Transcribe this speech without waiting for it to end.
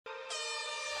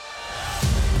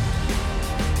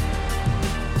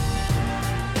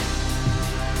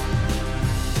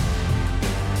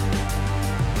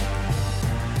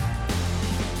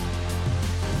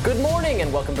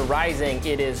morning and welcome to Rising.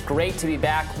 It is great to be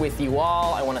back with you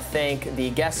all. I want to thank the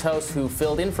guest hosts who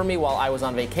filled in for me while I was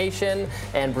on vacation,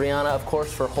 and Brianna, of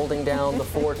course, for holding down the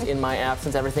fort in my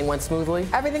absence. Everything went smoothly?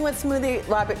 Everything went smoothly,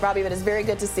 Robbie, but it's very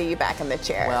good to see you back in the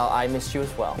chair. Well, I missed you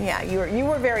as well. Yeah, you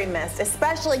were very missed,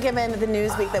 especially given the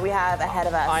news week that we have ahead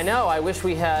of us. I know. I wish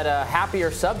we had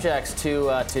happier subjects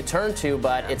to turn to,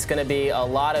 but it's going to be a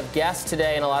lot of guests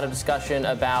today and a lot of discussion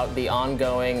about the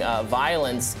ongoing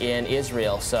violence in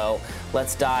Israel. So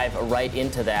let's dive right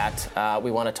into that.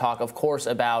 We want to talk, of course,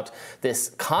 about this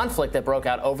conflict that broke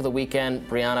out over the weekend.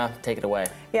 Brianna, take it away.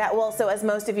 Yeah, well, so as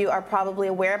most of you are probably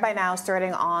aware by now,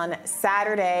 starting on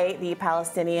Saturday, the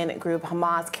Palestinian group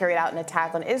Hamas carried out an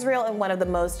attack on Israel in one of the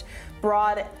most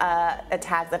broad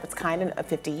attacks of its kind in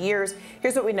 50 years.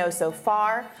 Here's what we know so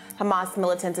far. Hamas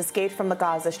militants escaped from the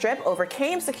Gaza Strip,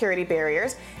 overcame security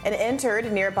barriers, and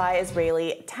entered nearby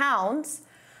Israeli towns.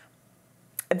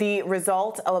 The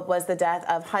result was the death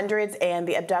of hundreds and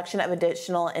the abduction of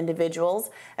additional individuals,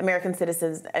 American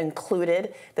citizens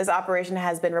included. This operation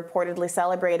has been reportedly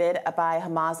celebrated by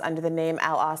Hamas under the name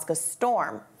Al-Aqsa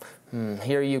Storm.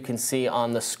 Here you can see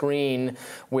on the screen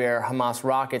where Hamas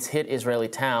rockets hit Israeli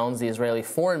towns. The Israeli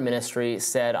Foreign Ministry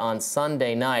said on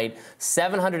Sunday night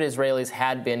 700 Israelis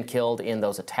had been killed in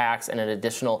those attacks and an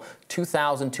additional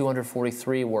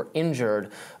 2,243 were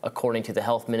injured, according to the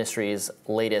Health Ministry's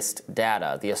latest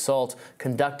data. The assault,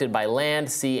 conducted by land,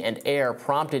 sea, and air,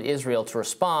 prompted Israel to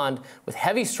respond with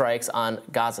heavy strikes on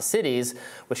Gaza cities,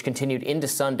 which continued into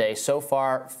Sunday. So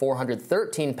far,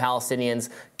 413 Palestinians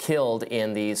killed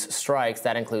in these strikes.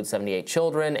 That includes 78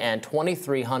 children, and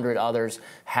 2,300 others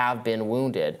have been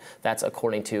wounded. That's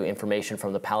according to information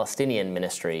from the Palestinian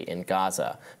Ministry in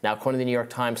Gaza. Now, according to the New York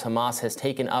Times, Hamas has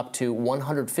taken up to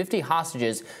 150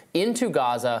 hostages into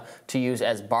Gaza to use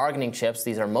as bargaining chips.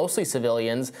 These are mostly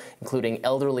civilians, including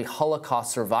elderly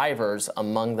Holocaust survivors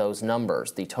among those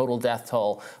numbers. The total death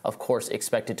toll, of course,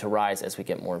 expected to rise as we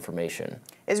get more information.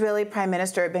 Israeli Prime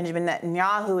Minister Benjamin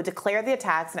Netanyahu declared the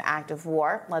attacks an act of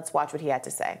war. Let's watch what he had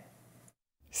to say.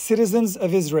 Citizens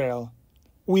of Israel,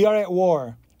 we are at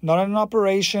war, not in an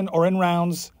operation or in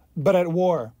rounds, but at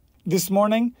war. This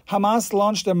morning, Hamas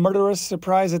launched a murderous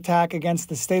surprise attack against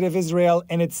the state of Israel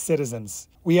and its citizens.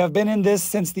 We have been in this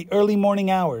since the early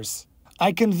morning hours.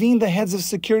 I convened the heads of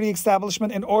security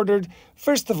establishment and ordered,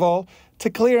 first of all, to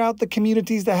clear out the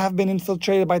communities that have been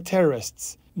infiltrated by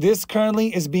terrorists. This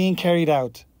currently is being carried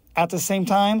out. At the same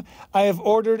time, I have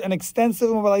ordered an extensive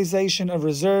mobilization of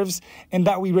reserves and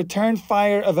that we return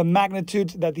fire of a magnitude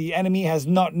that the enemy has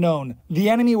not known. The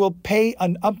enemy will pay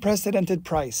an unprecedented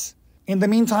price. In the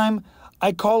meantime,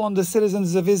 I call on the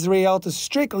citizens of Israel to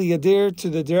strictly adhere to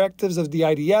the directives of the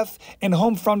IDF and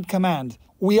Home Front Command.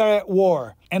 We are at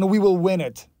war, and we will win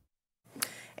it.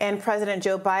 And President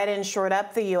Joe Biden shored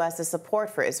up the U.S.'s support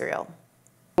for Israel.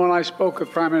 When I spoke with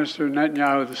Prime Minister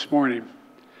Netanyahu this morning,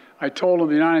 I told him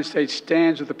the United States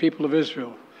stands with the people of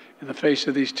Israel in the face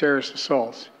of these terrorist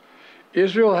assaults.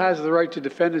 Israel has the right to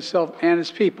defend itself and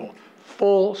its people,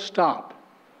 full stop.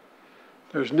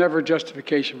 There's never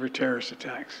justification for terrorist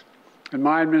attacks. And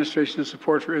my administration's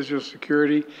support for Israel's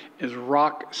security is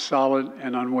rock solid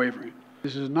and unwavering.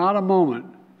 This is not a moment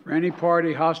for any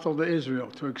party hostile to Israel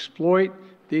to exploit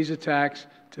these attacks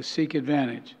to seek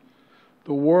advantage.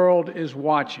 The world is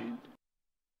watching.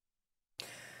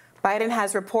 Biden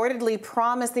has reportedly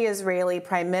promised the Israeli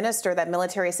prime minister that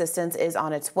military assistance is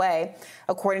on its way.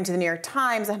 According to the New York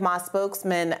Times, a Hamas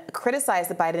spokesman criticized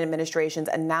the Biden administration's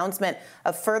announcement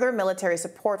of further military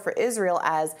support for Israel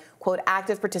as, quote,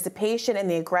 active participation in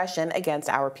the aggression against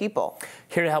our people.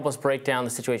 Here to help us break down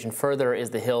the situation further is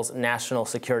the Hill's national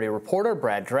security reporter,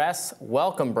 Brad Dress.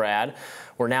 Welcome, Brad.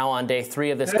 We're now on day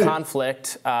 3 of this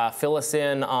conflict. Fill us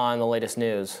in on the latest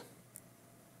news.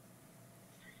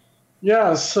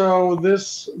 Yeah, so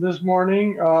this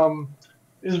morning,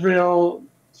 Israel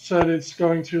said it's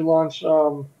going to launch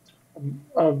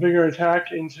a bigger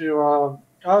attack into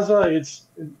Gaza.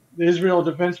 The Israel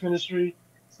Defense Ministry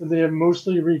said they have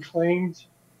mostly reclaimed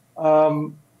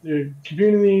the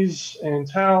communities and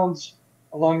towns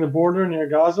along the border near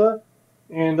Gaza,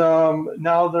 and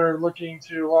now they're looking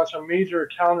to launch a major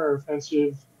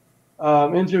counteroffensive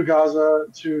into Gaza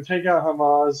to take out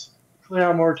Hamas, clear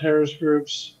out more terrorist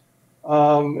groups,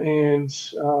 and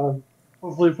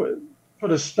hopefully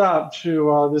put a stop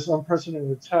to this unprecedented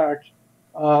attack.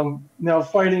 Now,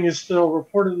 fighting is still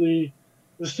reportedly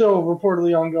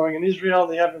ongoing in Israel.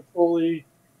 They haven't fully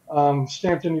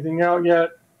stamped anything out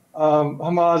yet.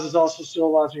 Hamas is also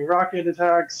still launching rocket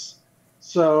attacks.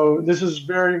 So this is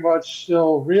very much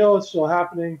still real. It's still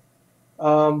happening.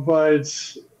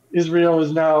 But Israel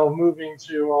is now moving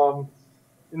to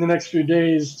in the next few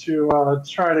days to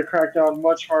try to crack down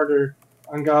much harder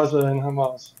on Gaza and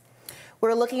Hamas.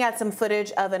 We're looking at some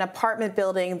footage of an apartment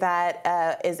building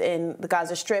that is in the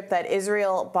Gaza Strip that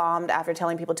Israel bombed after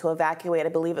telling people to evacuate. I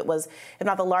believe it was, if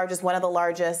not the largest, one of the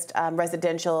largest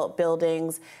residential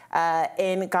buildings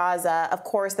in Gaza. Of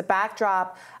course, the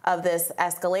backdrop of this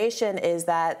escalation is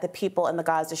that the people in the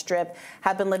Gaza Strip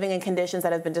have been living in conditions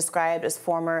that have been described as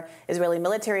former Israeli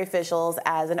military officials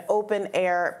as an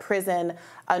open-air prison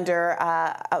under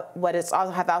what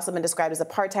have also been described as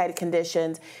apartheid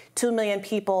conditions. 2 million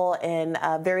people in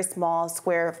a very small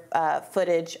square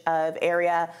footage of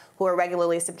area who are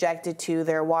regularly subjected to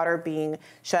their water being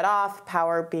shut off,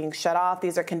 power being shut off.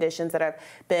 These are conditions that have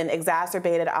been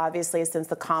exacerbated, obviously, since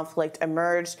the conflict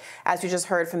emerged. As we just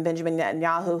heard from Benjamin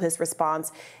Netanyahu, his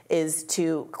response is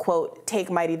to, quote,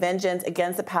 take mighty vengeance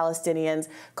against the Palestinians,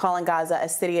 calling Gaza a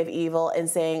city of evil and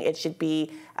saying it should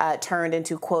be turned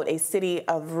into, quote, a city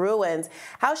of ruins.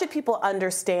 How should people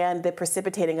understand the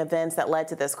precipitating events that led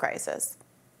to this crisis?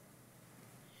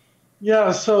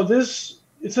 Yeah, so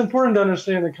it's important to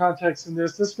understand the context in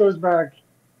this. This goes back,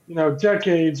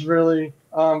 decades, really,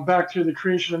 back to the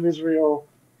creation of Israel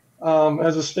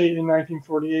as a state in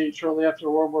 1948, shortly after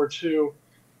World War II.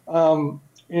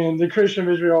 And the creation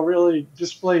of Israel really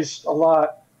displaced a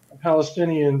lot of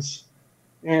Palestinians.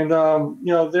 And,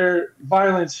 their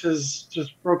violence has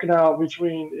just broken out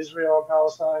between Israel and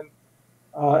Palestine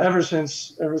ever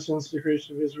since the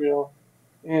creation of Israel.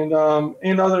 And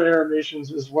other Arab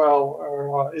nations as well,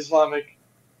 or Islamic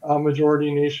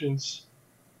majority nations.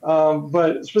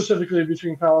 But specifically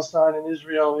between Palestine and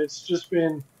Israel, it's just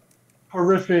been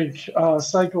horrific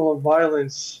cycle of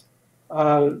violence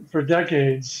for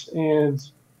decades. And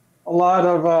a lot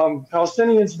of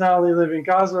Palestinians now, they live in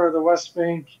Gaza or the West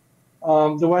Bank.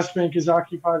 The West Bank is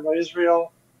occupied by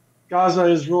Israel. Gaza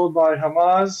is ruled by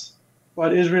Hamas,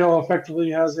 but Israel effectively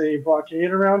has a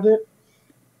blockade around it.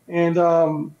 And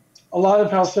a lot of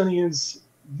Palestinians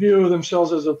view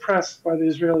themselves as oppressed by the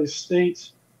Israeli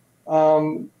state.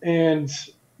 And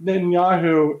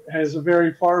Netanyahu has a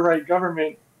very far-right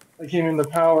government that came into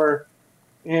power.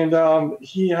 And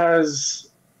he's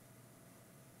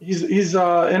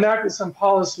enacted some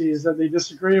policies that they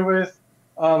disagree with,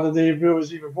 that they view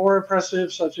as even more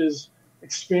oppressive, such as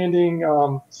expanding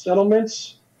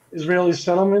settlements, Israeli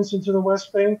settlements into the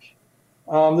West Bank.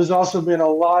 There's also been a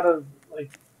lot of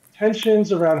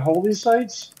tensions around holy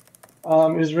sites.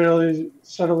 Israeli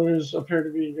settlers appear to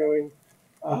be going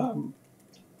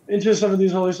into some of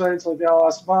these holy sites, like the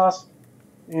Al-Aqsa Mosque,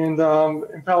 and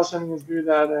Palestinians view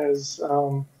that as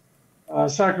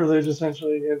sacrilege,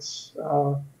 essentially, against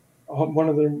one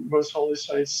of their most holy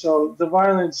sites. So the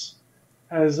violence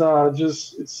has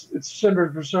it's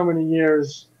simmered for so many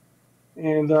years,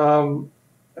 and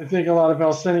I think a lot of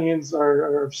Palestinians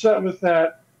are upset with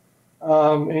that,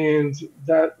 and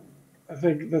that I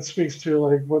think that speaks to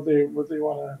what they want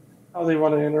to, how they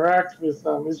want to interact with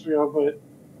Israel. But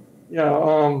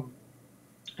yeah,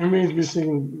 it remains to be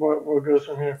seen what goes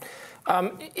from here.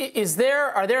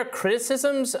 Are there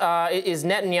criticisms? Is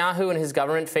Netanyahu and his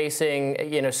government facing,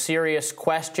 serious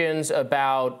questions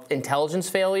about intelligence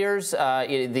failures,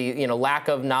 the lack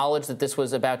of knowledge that this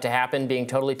was about to happen, being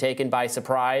totally taken by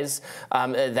surprise,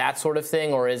 that sort of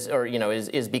thing, or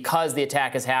is because the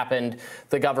attack has happened,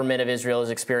 the government of Israel is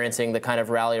experiencing the kind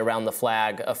of rally around the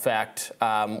flag effect,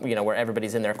 where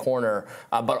everybody's in their corner?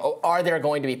 But are there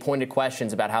going to be pointed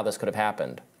questions about how this could have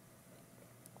happened?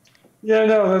 Yeah,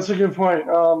 no, that's a good point.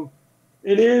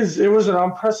 It was an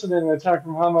unprecedented attack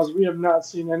from Hamas. We have not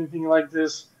seen anything like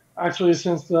this actually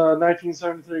since the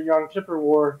 1973 Yom Kippur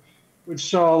War, which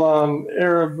saw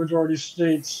Arab majority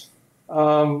states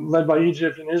led by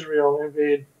Egypt and Israel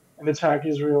invade and attack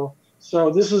Israel. So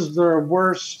this is their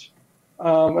worst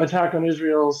attack on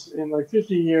Israel in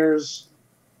 50 years.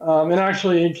 And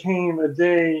actually it came a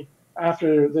day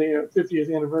after the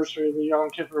 50th anniversary of the Yom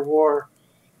Kippur War.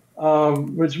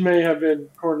 Which may have been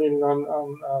coordinated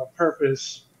on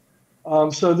purpose.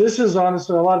 So this is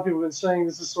honestly, a lot of people have been saying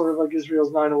this is sort of like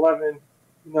Israel's 9/11.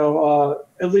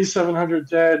 At least 700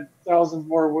 dead, thousands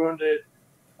more wounded.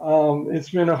 It's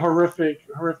been a horrific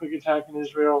attack in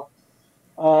Israel.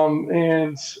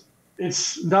 And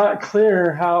it's not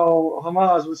clear how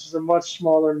Hamas, which is a much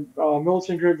smaller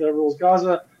militant group that rules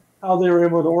Gaza, how they were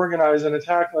able to organize an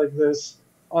attack like this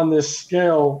on this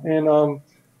scale.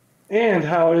 And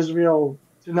how Israel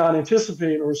did not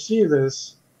anticipate or see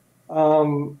this.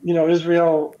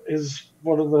 Israel is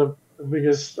one of the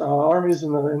biggest armies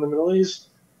in the Middle East,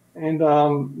 and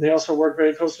they also work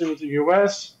very closely with the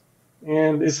U.S.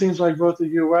 And it seems like both the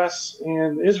U.S.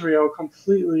 and Israel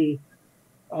completely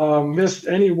missed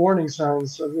any warning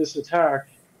signs of this attack.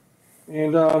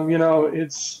 And,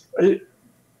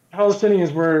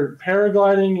 Palestinians were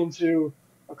paragliding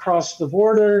across the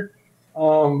border,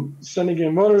 sending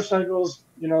in motorcycles,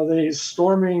 they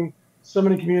storming so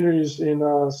many communities in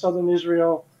southern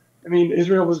Israel. I mean,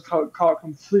 Israel was caught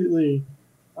completely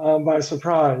by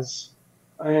surprise.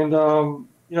 And,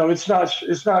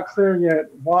 it's not clear yet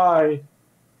why,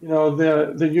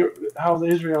 how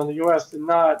Israel and the U.S. did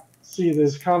not see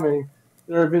this coming.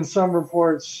 There have been some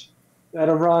reports that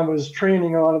Iran was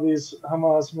training a lot of these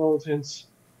Hamas militants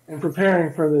and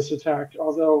preparing for this attack,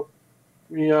 although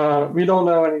we don't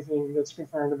know anything that's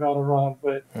confirmed about Iran,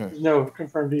 but there's no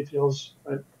confirmed details.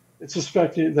 But it's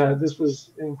suspected that this was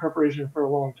in preparation for a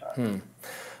long time.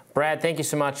 Brad, thank you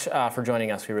so much for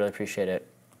joining us. We really appreciate it.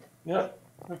 Yeah,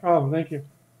 no problem. Thank you.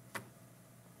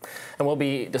 And we'll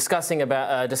be discussing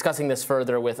this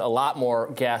further with a lot more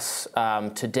guests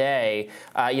today.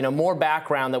 More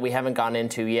background that we haven't gone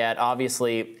into yet.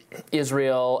 Obviously,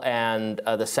 Israel and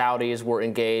the Saudis were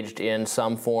engaged in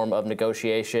some form of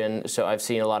negotiation. So I've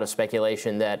seen a lot of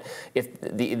speculation that if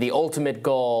the ultimate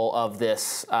goal of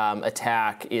this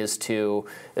attack is to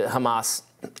Hamas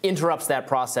interrupts that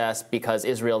process because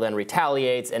Israel then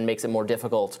retaliates and makes it more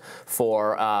difficult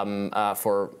for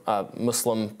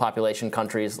Muslim population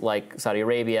countries like Saudi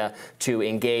Arabia to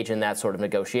engage in that sort of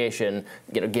negotiation.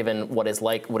 Given what has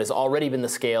already been the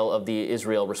scale of the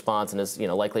Israel response and is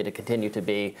likely to continue to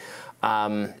be,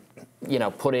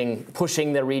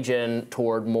 pushing the region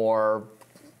toward more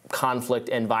conflict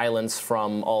and violence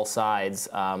from all sides.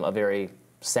 A very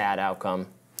sad outcome.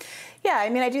 Yeah, I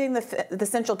mean, I do think the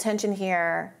central tension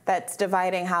here that's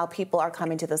dividing how people are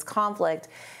coming to this conflict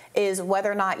is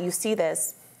whether or not you see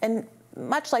this, and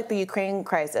much like the Ukraine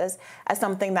crisis, as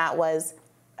something that was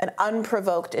an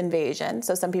unprovoked invasion.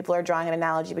 So some people are drawing an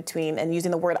analogy between and using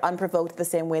the word unprovoked the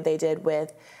same way they did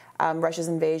with Russia's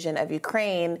invasion of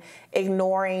Ukraine,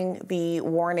 ignoring the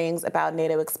warnings about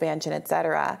NATO expansion, et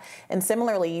cetera. And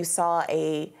similarly, you saw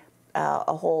a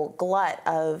whole glut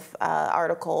of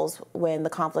articles when the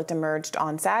conflict emerged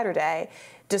on Saturday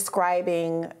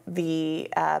describing the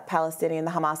Palestinian,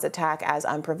 the Hamas attack as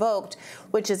unprovoked,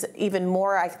 which is even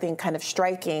more, I think, kind of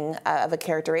striking of a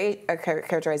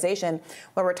characterization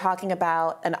where we're talking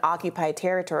about an occupied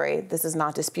territory. This is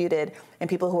not disputed, and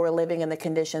people who are living in the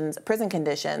conditions, prison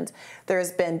conditions.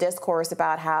 There's been discourse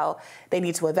about how they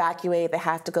need to evacuate, they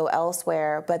have to go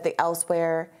elsewhere, but the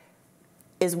elsewhere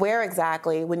is where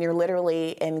exactly when you're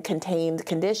literally in contained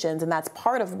conditions, and that's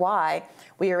part of why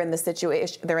we are in this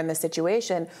situation. They're in this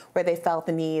situation where they felt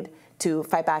the need to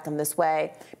fight back in this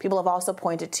way. People have also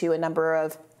pointed to a number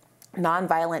of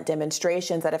nonviolent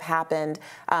demonstrations that have happened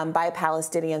by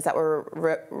Palestinians that were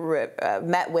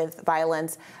met with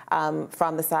violence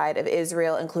from the side of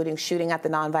Israel, including shooting at the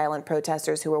nonviolent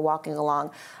protesters who were walking along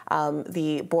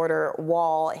the border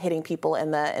wall, hitting people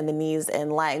in the knees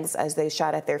and legs as they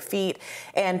shot at their feet.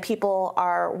 And people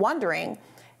are wondering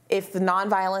if the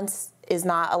nonviolence is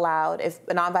not allowed, if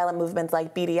nonviolent movements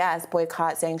like BDS,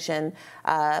 boycott, sanction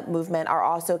movement, are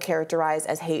also characterized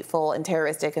as hateful and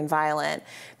terroristic and violent,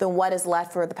 then what is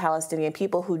left for the Palestinian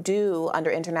people who do, under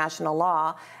international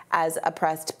law, as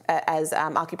oppressed, as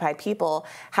occupied people,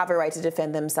 have a right to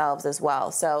defend themselves as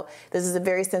well. So this is a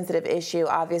very sensitive issue.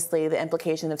 Obviously, the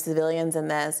implication of civilians in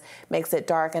this makes it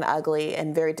dark and ugly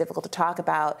and very difficult to talk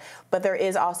about. But there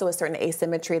is also a certain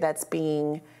asymmetry that's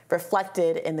being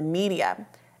reflected in the media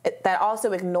that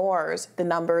also ignores the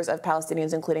numbers of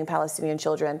Palestinians, including Palestinian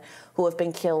children, who have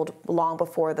been killed long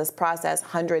before this process,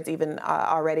 hundreds even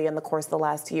already in the course of the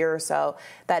last year or so,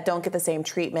 that don't get the same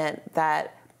treatment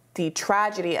that the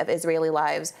tragedy of Israeli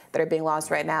lives that are being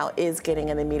lost right now is getting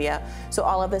in the media. So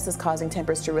all of this is causing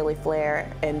tempers to really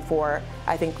flare, and for,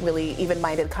 I think, really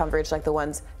even-minded coverage like the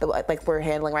ones that like we're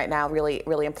handling right now, really,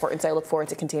 really important. So I look forward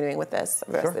to continuing with this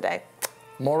the rest of the day.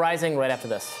 More Rising right after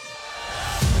this.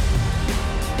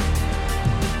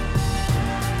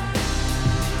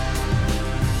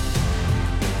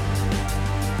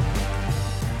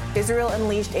 Israel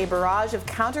unleashed a barrage of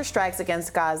counterstrikes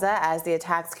against Gaza as the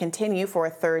attacks continue for a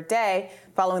third day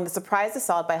following the surprise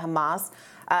assault by Hamas,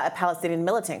 a Palestinian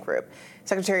militant group.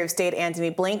 Secretary of State Antony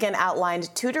Blinken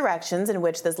outlined two directions in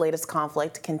which this latest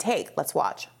conflict can take. Let's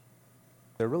watch.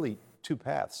 There are really two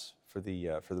paths for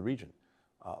the region.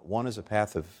 One is a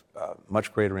path of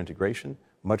much greater integration,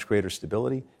 much greater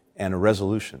stability, and a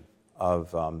resolution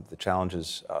of the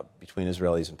challenges between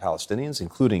Israelis and Palestinians,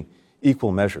 including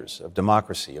equal measures of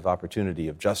democracy, of opportunity,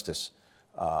 of justice,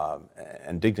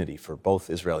 and dignity for both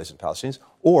Israelis and Palestinians,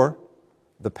 or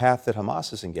the path that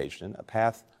Hamas is engaged in, a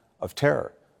path of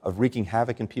terror, of wreaking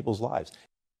havoc in people's lives.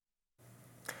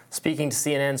 Speaking to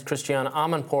CNN's Christiane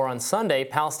Amanpour on Sunday,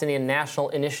 Palestinian National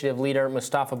Initiative leader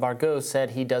Mustafa Barghouth said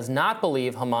he does not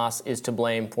believe Hamas is to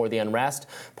blame for the unrest,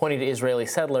 pointing to Israeli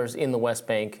settlers in the West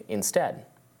Bank instead.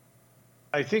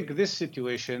 I think this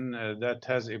situation that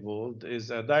has evolved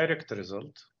is a direct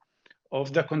result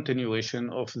of the continuation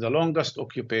of the longest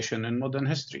occupation in modern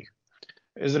history.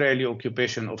 Israeli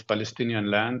occupation of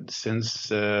Palestinian land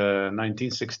since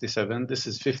 1967. This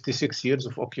is 56 years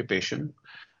of occupation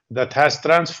that has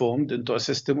transformed into a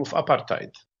system of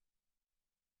apartheid.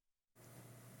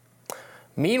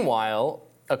 Meanwhile,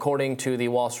 according to the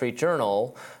Wall Street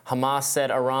Journal, Hamas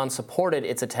said Iran supported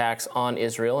its attacks on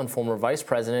Israel, and former Vice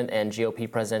President and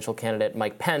GOP presidential candidate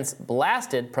Mike Pence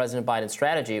blasted President Biden's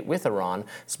strategy with Iran,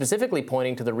 specifically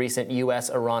pointing to the recent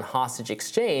U.S.-Iran hostage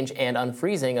exchange and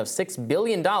unfreezing of $6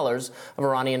 billion of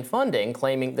Iranian funding,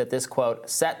 claiming that this, quote,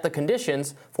 set the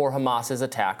conditions for Hamas's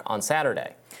attack on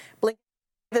Saturday.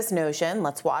 This notion,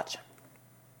 let's watch.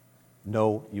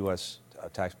 No U.S.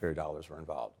 Taxpayer dollars were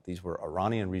involved. These were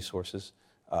Iranian resources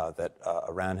that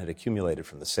Iran had accumulated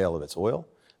from the sale of its oil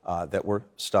that were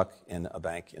stuck in a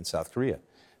bank in South Korea.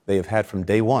 They have had from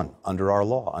day one, under our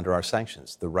law, under our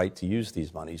sanctions, the right to use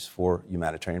these monies for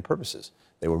humanitarian purposes.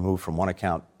 They were moved from one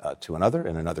account to another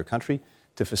in another country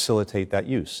to facilitate that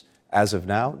use. As of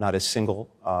now, not a single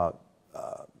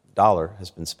dollar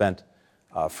has been spent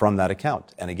from that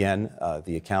account. And again,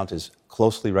 the account is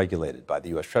closely regulated by the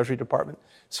U.S. Treasury Department,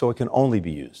 so it can only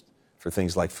be used for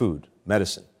things like food,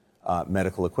 medicine,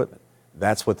 medical equipment.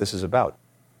 That's what this is about.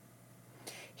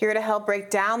 Here to help break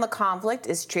down the conflict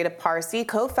is Trita Parsi,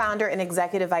 co-founder and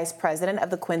executive vice president of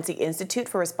the Quincy Institute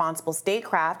for Responsible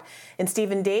Statecraft, and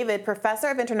Stephen David, professor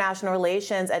of international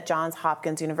relations at Johns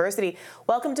Hopkins University.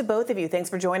 Welcome to both of you. Thanks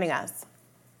for joining us.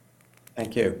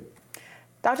 Thank you.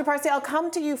 Dr. Parsi, I'll come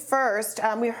to you first.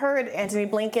 We heard Antony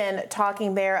Blinken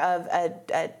talking there of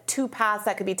two paths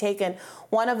that could be taken.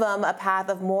 One of them, a path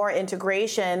of more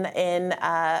integration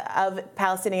of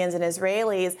Palestinians and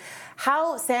Israelis.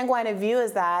 How sanguine a view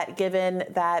is that, given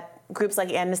that groups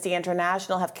like Amnesty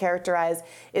International have characterized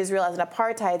Israel as an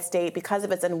apartheid state because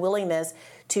of its unwillingness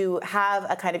to have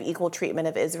a kind of equal treatment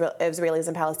of Israelis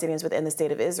and Palestinians within the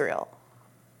state of Israel?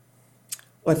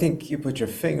 Well, I think you put your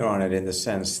finger on it in the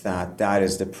sense that that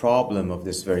is the problem of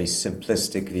this very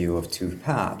simplistic view of two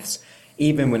paths.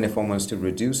 Even when if one wants to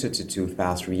reduce it to two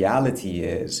paths, reality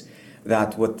is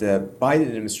that what the Biden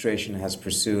administration has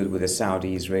pursued with the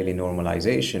Saudi-Israeli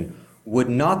normalization would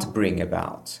not bring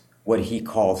about what he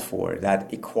called for,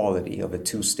 that equality of a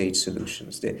two-state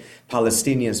solutions. The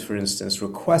Palestinians, for instance,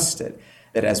 requested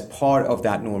that as part of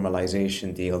that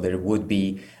normalization deal, there would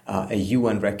be a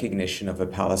UN recognition of a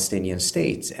Palestinian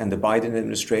state, and the Biden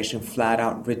administration flat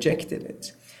out rejected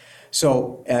it.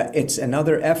 So it's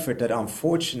another effort that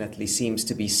unfortunately seems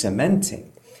to be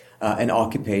cementing an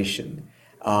occupation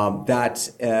that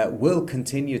will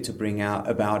continue to bring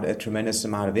about a tremendous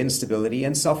amount of instability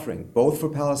and suffering, both for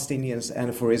Palestinians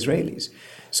and for Israelis.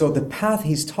 So the path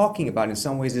he's talking about in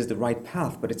some ways is the right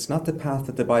path, but it's not the path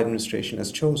that the Biden administration has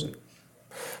chosen.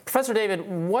 Professor David,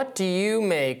 what do you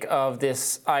make of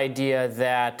this idea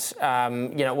that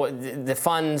the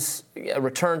funds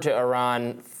returned to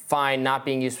Iran, fine, not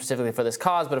being used specifically for this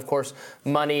cause, but of course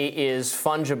money is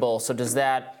fungible. So does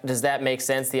that make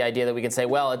sense? The idea that we can say,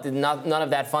 well, none of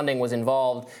that funding was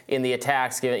involved in the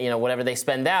attacks. Whatever they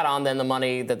spend that on, then the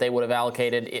money that they would have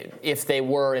allocated if they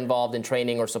were involved in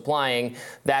training or supplying,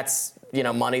 that's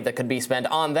money that could be spent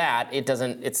on that. It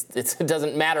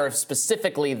doesn't matter if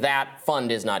specifically that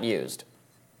fund is not used.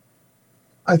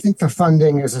 I think the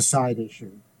funding is a side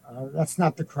issue. That's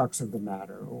not the crux of the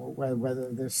matter. Or whether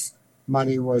this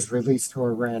money was released to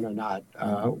Iran or not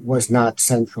was not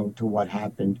central to what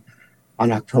happened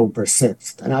on October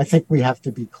 6th. And I think we have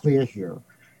to be clear here.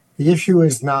 The issue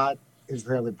is not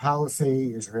Israeli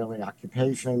policy, Israeli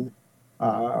occupation,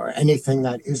 or anything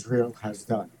that Israel has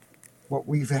done. What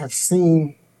we have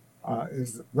seen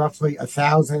is roughly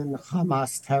 1,000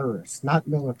 Hamas terrorists, not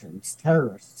militants,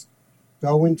 terrorists,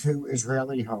 go into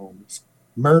Israeli homes,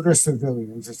 murder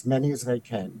civilians, as many as they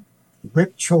can,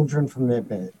 rip children from their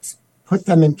beds, put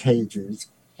them in cages,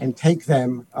 and take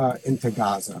them into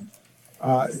Gaza.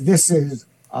 This is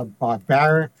a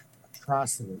barbaric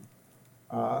atrocity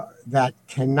that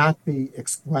cannot be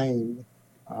explained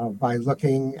by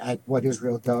looking at what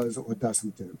Israel does or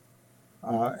doesn't do.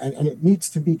 And it needs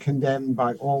to be condemned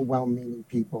by all well-meaning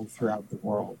people throughout the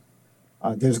world.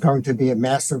 There's going to be a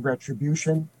massive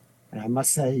retribution, and I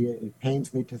must say it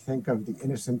pains me to think of the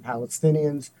innocent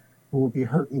Palestinians who will be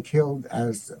hurt and killed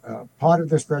as part of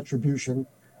this retribution,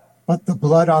 but the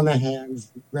blood on their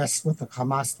hands rests with the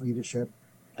Hamas leadership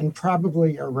and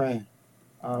probably Iran.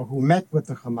 who met with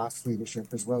the Hamas leadership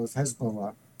as well as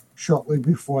Hezbollah shortly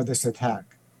before this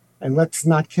attack. And let's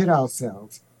not kid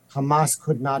ourselves, Hamas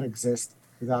could not exist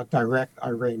without direct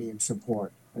Iranian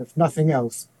support. And if nothing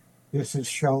else, this has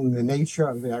shown the nature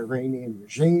of the Iranian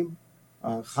regime.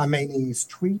 Khamenei's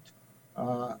tweet,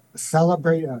 the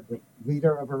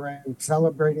leader of Iran,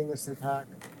 celebrating this attack,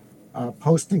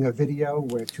 posting a video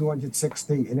where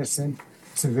 260 innocent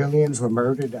civilians were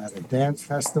murdered at a dance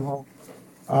festival.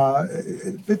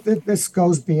 This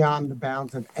goes beyond the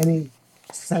bounds of any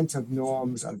sense of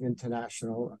norms of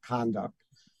international conduct.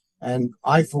 And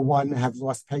I, for one, have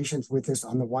lost patience with this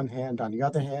on the one hand. On the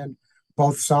other hand,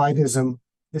 both sidism.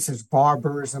 This is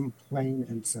barbarism, plain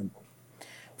and simple.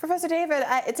 Professor David,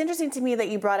 it's interesting to me that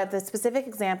you brought up the specific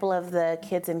example of the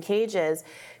kids in cages,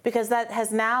 because that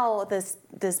has now, this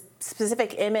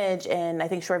specific image and I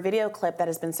think short video clip that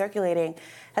has been circulating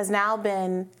has now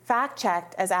been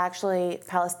fact-checked as actually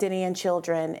Palestinian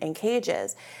children in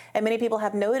cages. And many people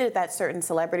have noted that certain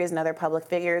celebrities and other public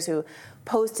figures who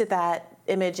posted that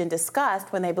image in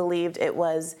disgust when they believed it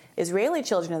was Israeli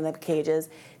children in the cages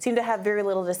seemed to have very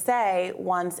little to say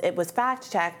once it was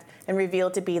fact-checked and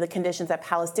revealed to be the conditions that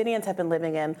Palestinians have been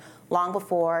living in long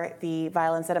before the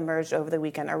violence that emerged over the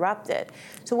weekend erupted.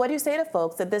 So what do you say to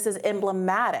folks that this is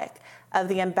emblematic of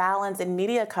the imbalance in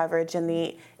media coverage and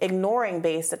the ignoring,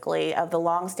 basically, of the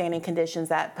longstanding conditions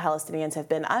that Palestinians have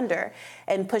been under?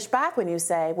 And push back when you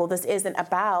say, well, this isn't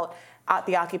about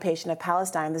the occupation of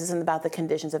Palestine. This isn't about the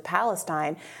conditions of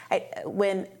Palestine.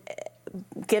 Given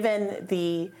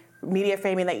the media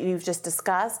framing that you've just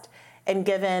discussed, and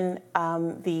given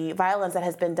the violence that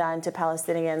has been done to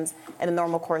Palestinians in a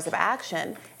normal course of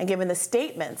action, and given the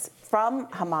statements from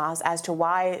Hamas as to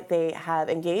why they have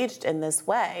engaged in this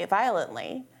way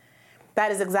violently,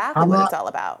 that is exactly what it's all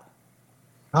about.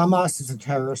 Hamas is a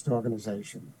terrorist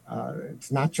organization.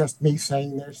 It's not just me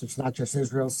saying this. It's not just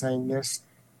Israel saying this.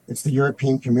 It's the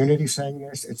European community saying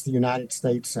this. It's the United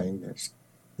States saying this.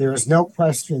 There is no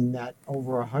question that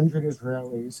over 100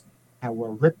 Israelis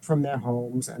were ripped from their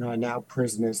homes and are now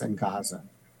prisoners in Gaza.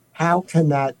 How can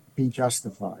that be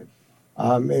justified?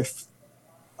 If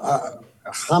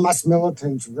Hamas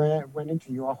militants went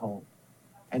into your home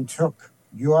and took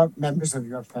your members of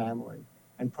your family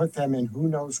and put them in who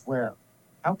knows where,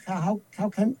 how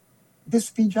can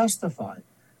this be justified?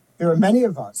 There are many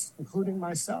of us, including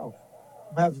myself,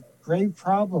 who have grave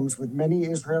problems with many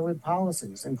Israeli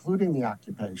policies, including the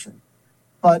occupation.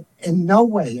 But in no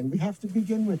way, and we have to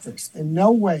begin with this, in no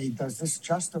way does this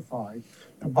justify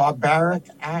the barbaric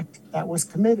act that was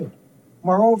committed.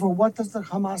 Moreover, what does the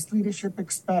Hamas leadership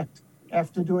expect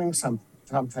after doing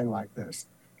something like this?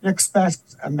 It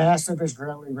expects a massive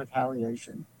Israeli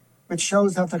retaliation, which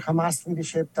shows that the Hamas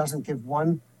leadership doesn't give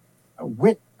one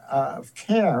whit of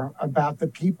care about the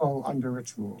people under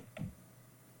its rule.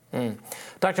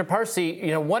 Dr.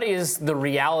 Parsi, what is the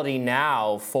reality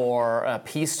now for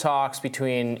peace talks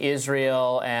between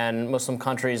Israel and Muslim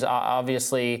countries?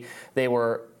 Obviously, they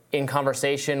were in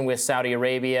conversation with Saudi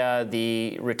Arabia.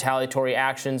 The retaliatory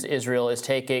actions Israel is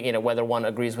taking, whether one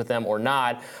agrees with them or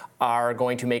not, are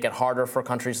going to make it harder for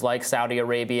countries like Saudi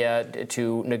Arabia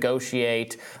to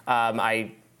negotiate.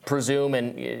 I presume,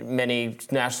 and many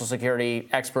national security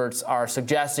experts are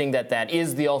suggesting, that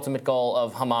is the ultimate goal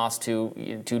of Hamas,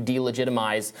 to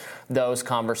delegitimize those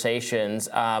conversations.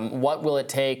 What will it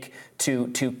take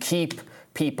to keep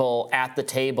people at the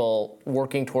table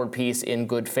working toward peace in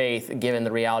good faith, given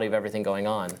the reality of everything going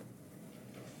on?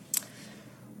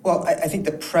 Well, I think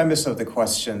the premise of the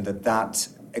question that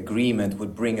agreement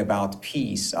would bring about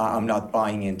peace, I'm not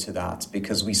buying into that,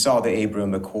 because we saw the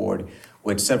Abraham Accord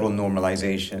with several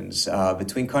normalizations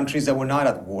between countries that were not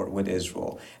at war with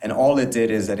Israel. And all it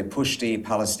did is that it pushed the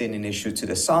Palestinian issue to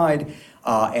the side.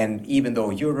 And even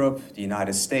though Europe, the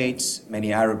United States,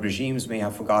 many Arab regimes may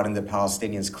have forgotten the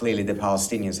Palestinians, clearly the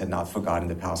Palestinians had not forgotten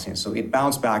the Palestinians. So it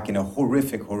bounced back in a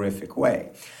horrific, horrific way.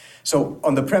 So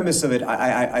on the premise of it,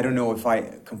 I don't know if I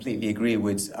completely agree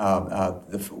with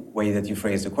the way that you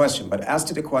phrased the question. But as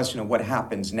to the question of what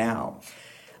happens now,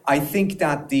 I think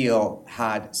that deal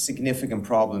had significant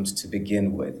problems to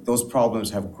begin with. Those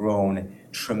problems have grown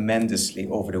tremendously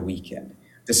over the weekend.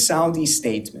 The Saudi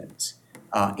statement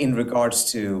in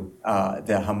regards to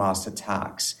the Hamas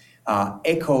attacks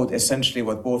echoed essentially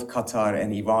what both Qatar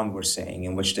and Iran were saying,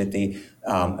 in which that they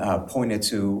pointed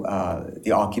to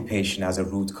the occupation as a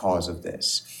root cause of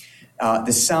this.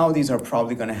 The Saudis are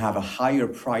probably going to have a higher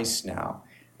price now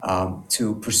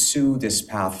to pursue this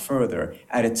path further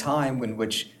at a time in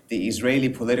which the Israeli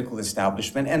political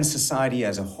establishment and society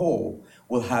as a whole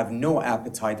will have no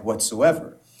appetite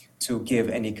whatsoever to give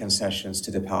any concessions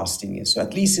to the Palestinians. So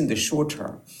at least in the short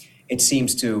term, it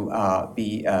seems to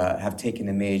have taken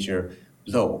a major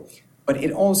blow. But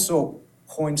it also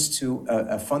points to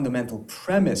a fundamental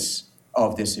premise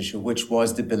of this issue, which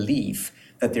was the belief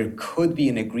that there could be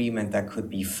an agreement that could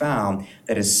be found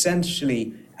that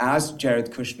essentially, as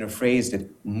Jared Kushner phrased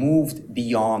it, moved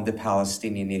beyond the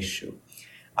Palestinian issue.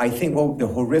 I think the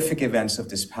horrific events of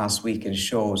this past weekend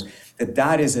shows that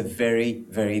that is a very,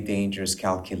 very dangerous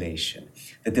calculation.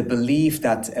 That the belief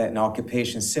that an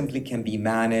occupation simply can be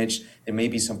managed, there may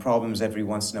be some problems every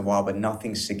once in a while, but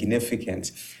nothing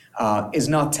significant, is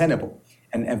not tenable.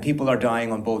 And people are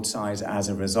dying on both sides as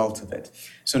a result of it.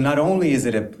 So not only is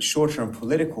it a short-term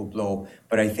political blow,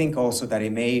 but I think also that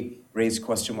it may raise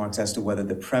question marks as to whether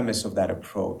the premise of that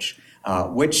approach,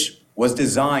 which was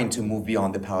designed to move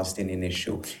beyond the Palestinian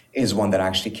issue, is one that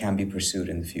actually can be pursued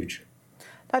in the future.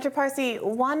 Dr. Parsi,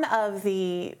 one of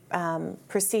the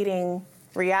preceding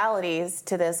realities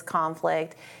to this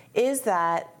conflict is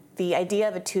that the idea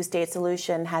of a two-state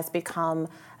solution has become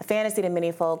a fantasy to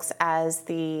many folks as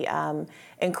the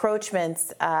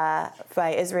encroachments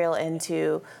by Israel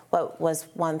into what was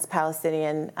once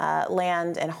Palestinian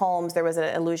land and homes. There was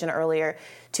an allusion earlier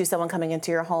to someone coming into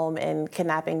your home and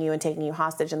kidnapping you and taking you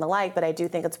hostage and the like, but I do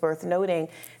think it's worth noting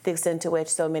the extent to which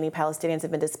so many Palestinians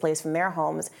have been displaced from their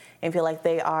homes and feel like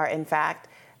they are, in fact,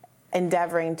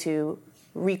 endeavoring to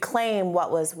reclaim what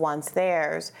was once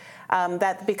theirs.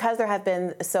 That because there have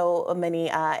been so many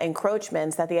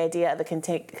encroachments, that the idea of a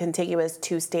contiguous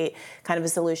two-state kind of a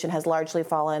solution has largely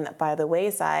fallen by the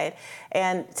wayside.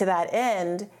 And to that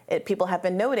end, people have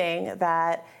been noting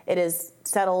that it is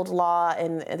settled law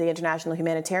in the international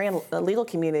humanitarian legal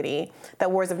community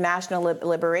that wars of national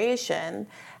liberation,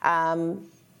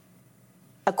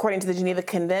 according to the Geneva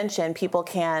Convention, people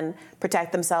can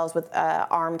protect themselves with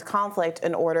armed conflict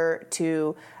in order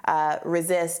to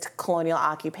resist colonial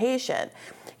occupation.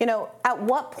 You know, at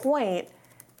what point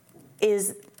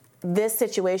is this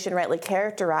situation rightly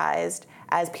characterized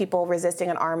as people resisting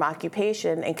an armed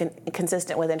occupation and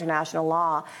consistent with international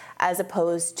law, as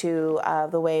opposed to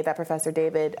the way that Professor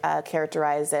David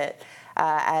characterized it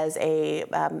as a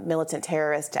militant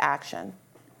terrorist action?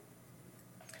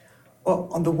 Well,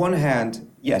 on the one hand,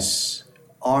 yes,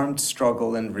 armed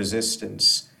struggle and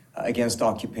resistance against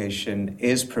occupation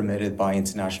is permitted by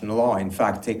international law. In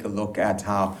fact, take a look at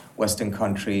how Western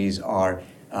countries are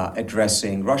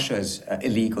addressing Russia's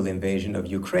illegal invasion of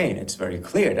Ukraine. It's very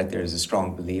clear that there is a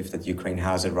strong belief that Ukraine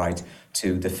has a right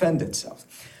to defend itself.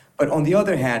 But on the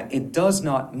other hand, it does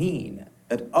not mean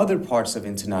that other parts of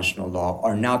international law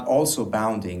are not also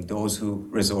bounding those who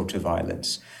resort to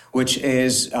violence, which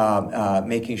is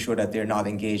making sure that they're not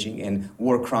engaging in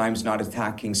war crimes, not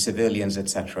attacking civilians, et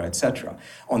cetera, et cetera.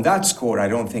 On that score, I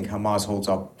don't think Hamas holds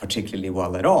up particularly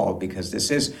well at all, because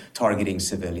this is targeting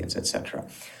civilians, et cetera.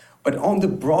 But on the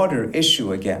broader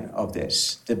issue, again, of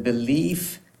this, the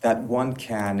belief that one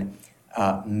can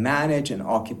manage an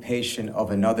occupation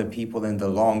of another people in the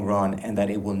long run and that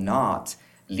it will not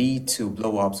lead to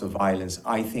blow-ups of violence,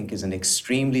 I think is an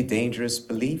extremely dangerous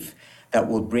belief that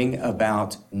will bring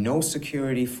about no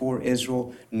security for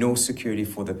Israel, no security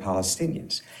for the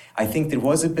Palestinians. I think there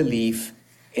was a belief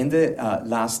in the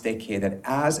last decade that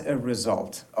as a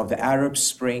result of the Arab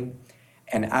Spring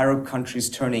and Arab countries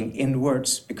turning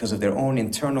inwards because of their own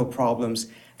internal problems,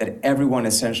 that everyone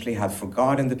essentially had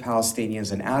forgotten the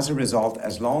Palestinians. And as a result,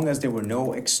 as long as there were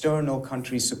no external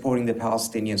countries supporting the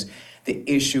Palestinians, the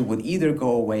issue would either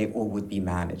go away or would be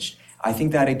managed. I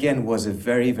think that, again, was a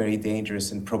very, very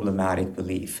dangerous and problematic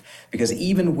belief, because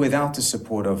even without the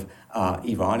support of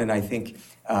Iran, and I think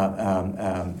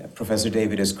Professor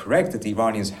David is correct that the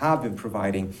Iranians have been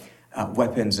providing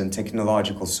weapons and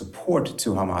technological support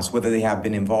to Hamas. Whether they have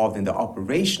been involved in the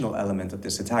operational element of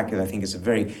this attack, I think is a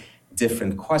very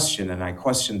different question, and I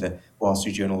question the Wall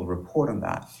Street Journal report on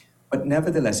that. But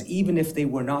nevertheless, even if they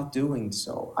were not doing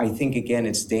so, I think, again,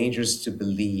 it's dangerous to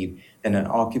believe that an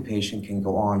occupation can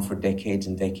go on for decades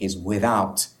and decades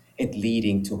without it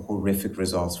leading to horrific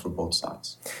results for both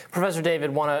sides. Professor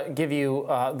David, want to give you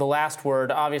the last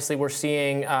word. Obviously, we're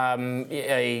seeing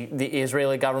the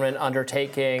Israeli government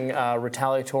undertaking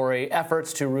retaliatory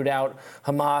efforts to root out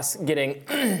Hamas,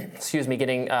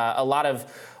 getting a lot of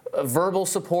verbal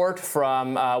support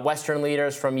from Western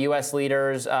leaders, from U.S.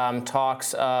 leaders,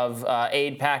 talks of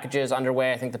aid packages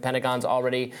underway. I think the Pentagon's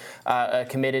already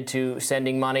committed to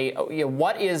sending money.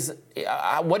 What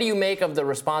do you make of the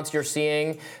response you're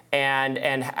seeing,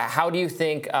 and how do you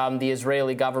think the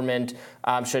Israeli government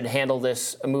should handle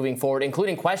this moving forward,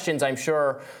 including questions I'm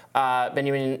sure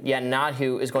Benjamin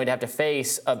Netanyahu is going to have to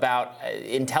face about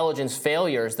intelligence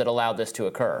failures that allowed this to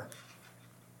occur?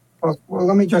 Well,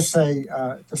 let me just say,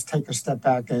 just take a step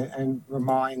back and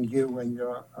remind you and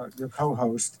your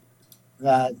co-host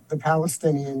that the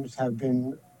Palestinians have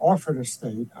been offered a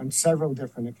state on several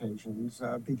different occasions,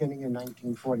 beginning in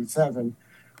 1947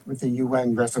 with the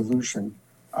UN resolution.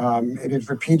 It has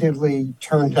repeatedly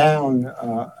turned down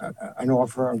an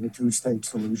offer of a two-state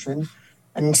solution,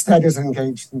 and instead is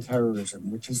engaged in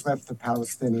terrorism, which has left the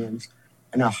Palestinians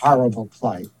in a horrible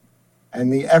plight.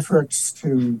 And the efforts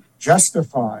to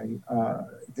justify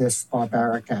this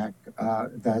barbaric act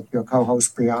that your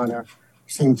co-host Brianna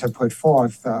seemed to put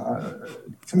forth,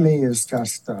 to me, is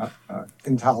just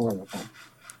intolerable.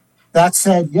 That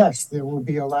said, yes, there will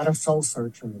be a lot of soul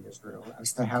searching in Israel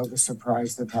as to how the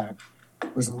surprise attack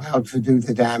was allowed to do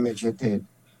the damage it did.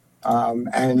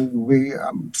 And we,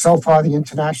 so far, the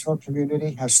international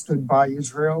community has stood by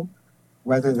Israel.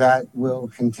 Whether that will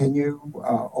continue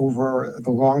over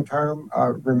the long term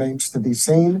remains to be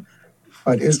seen.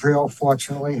 But Israel,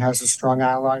 fortunately, has a strong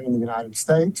ally in the United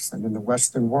States and in the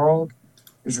Western world.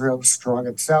 Israel is strong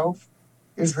itself.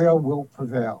 Israel will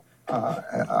prevail.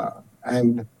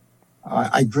 And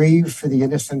I grieve for the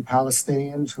innocent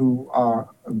Palestinians who are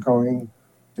going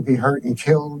to be hurt and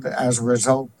killed as a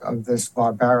result of this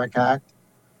barbaric act.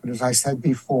 But as I said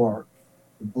before,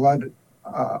 the blood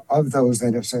of those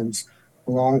innocents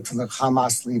belong to the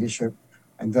Hamas leadership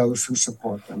and those who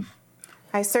support them.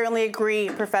 I certainly agree,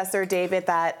 Professor David,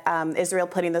 that Israel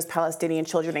putting those Palestinian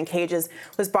children in cages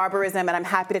was barbarism, and I'm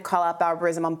happy to call out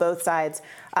barbarism on both sides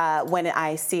when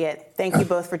I see it. Thank you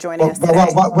both for joining us today.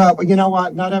 Well, you know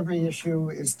what? Not every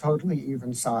issue is totally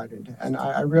even-sided, and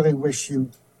I really wish you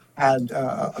had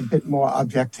a bit more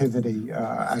objectivity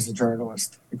as a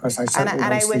journalist, because I certainly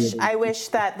don't see it. I wish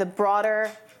that the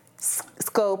broader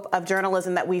scope of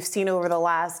journalism that we've seen over the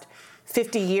last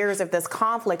 50 years of this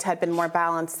conflict had been more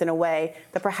balanced in a way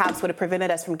that perhaps would have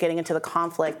prevented us from getting into the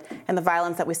conflict and the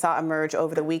violence that we saw emerge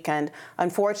over the weekend.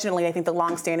 Unfortunately, I think the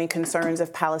longstanding concerns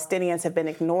of Palestinians have been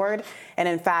ignored and,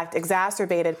 in fact,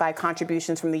 exacerbated by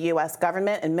contributions from the U.S.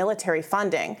 government and military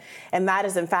funding. And that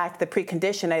is, in fact, the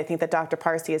precondition I think that Dr.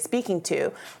 Parsi is speaking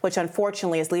to, which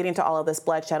unfortunately is leading to all of this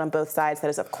bloodshed on both sides that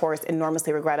is, of course,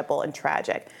 enormously regrettable and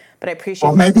tragic. But I appreciate.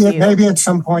 Well, maybe at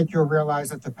some point you'll realize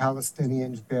that the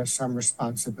Palestinians bear some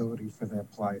responsibility for their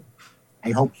plight. I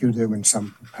hope you do at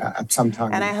some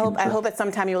time. And I hope at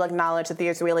some time you will acknowledge that the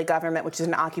Israeli government, which is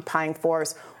an occupying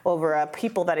force over a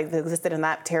people that existed in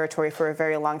that territory for a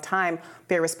very long time,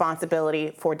 bear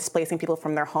responsibility for displacing people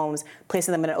from their homes,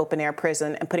 placing them in an open-air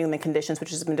prison, and putting them in conditions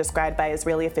which has been described by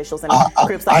Israeli officials and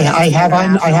groups like I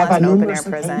have on numerous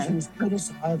occasions,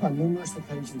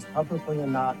 publicly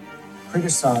and not,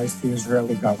 criticized the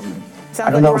Israeli government. Sounds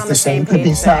I don't like know if the same could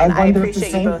be said. I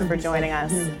appreciate you both for joining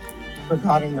us.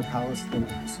 Regarding the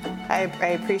Palestinians. I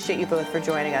appreciate you both for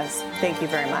joining us. Thank you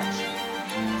very much.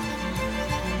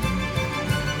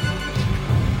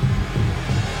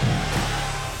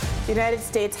 The United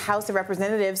States House of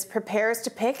Representatives prepares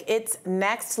to pick its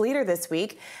next leader this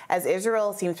week as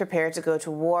Israel seems prepared to go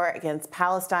to war against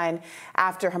Palestine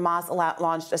after Hamas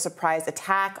launched a surprise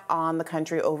attack on the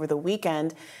country over the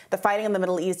weekend. The fighting in the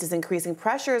Middle East is increasing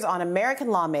pressures on American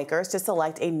lawmakers to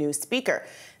select a new speaker.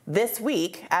 This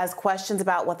week, as questions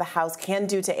about what the House can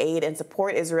do to aid and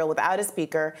support Israel without a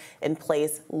speaker in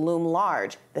place loom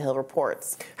large, The Hill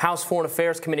reports. House Foreign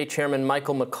Affairs Committee Chairman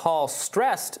Michael McCall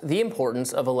stressed the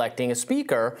importance of electing a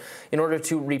speaker in order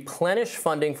to replenish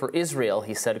funding for Israel.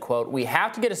 He said, quote, "We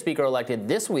have to get a speaker elected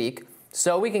this week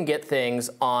so we can get things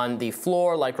on the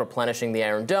floor like replenishing the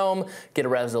Iron Dome, get a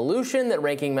resolution that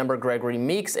Ranking Member Gregory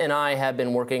Meeks and I have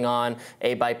been working on,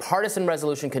 a bipartisan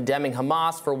resolution condemning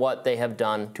Hamas for what they have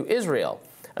done to Israel."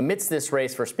 Amidst this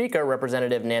race for Speaker,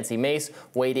 Representative Nancy Mace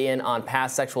weighed in on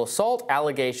past sexual assault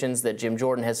allegations that Jim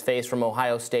Jordan has faced from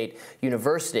Ohio State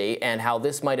University and how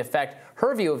this might affect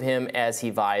her view of him as he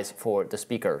vies for the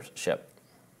speakership.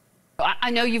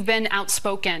 I know you've been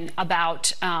outspoken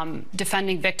about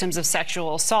defending victims of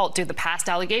sexual assault. Do the past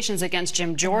allegations against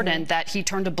Jim Jordan that he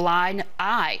turned a blind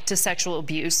eye to sexual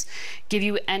abuse give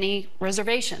you any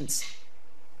reservations?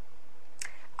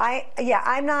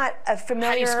 I'm not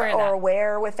familiar or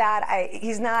aware with that.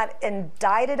 He's not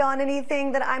indicted on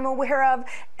anything that I'm aware of,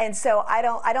 and so I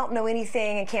don't know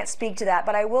anything and can't speak to that.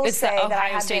 But I will say that I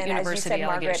have been, as you said,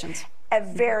 Margaret,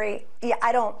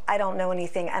 I don't know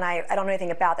anything, and I don't know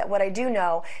anything about that. What I do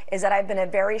know is that I've been a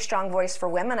very strong voice for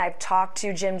women. I've talked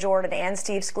to Jim Jordan and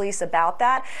Steve Scalise about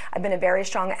that. I've been a very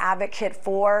strong advocate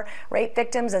for rape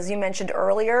victims. As you mentioned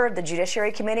earlier, the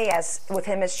Judiciary Committee, with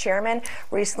him as chairman,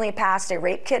 recently passed a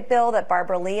rape kit bill that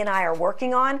Barbara Lee and I are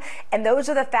working on. And those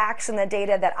are the facts and the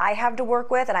data that I have to work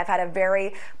with, and I've had a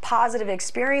very positive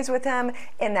experience with him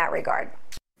in that regard.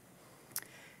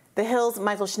 The Hill's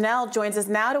Michael Schnell joins us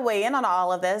now to weigh in on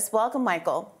all of this. Welcome,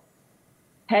 Michael.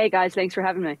 Hey, guys. Thanks for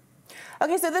having me.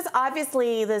 Okay, so this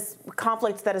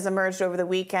conflict that has emerged over the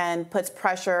weekend puts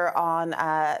pressure on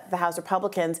the House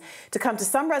Republicans to come to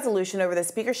some resolution over the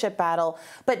speakership battle.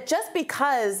 But just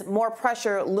because more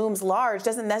pressure looms large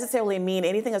doesn't necessarily mean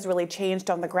anything has really changed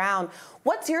on the ground.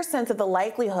 What's your sense of the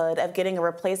likelihood of getting a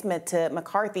replacement to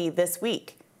McCarthy this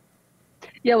week?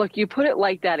 Yeah, look, you put it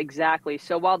like that exactly.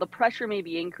 So while the pressure may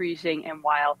be increasing and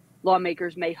while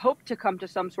lawmakers may hope to come to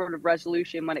some sort of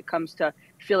resolution when it comes to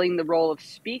filling the role of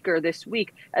speaker this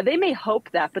week, they may hope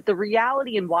that. But the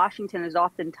reality in Washington is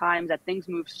oftentimes that things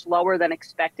move slower than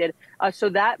expected. So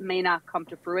that may not come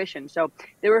to fruition. So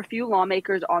there were a few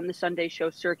lawmakers on the Sunday show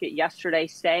circuit yesterday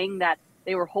saying that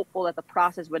they were hopeful that the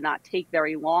process would not take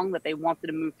very long, that they wanted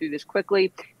to move through this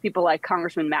quickly. People like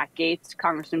Congressman Matt Gaetz,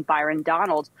 Congressman Byron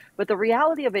Donalds. But the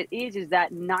reality of it is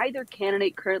that neither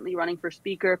candidate currently running for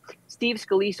speaker, Steve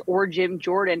Scalise or Jim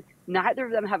Jordan, neither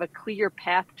of them have a clear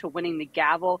path to winning the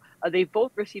gavel. They've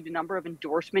both received a number of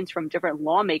endorsements from different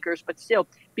lawmakers, but still,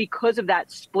 because of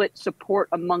that split support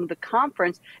among the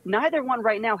conference, neither one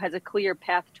right now has a clear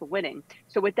path to winning.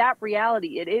 So with that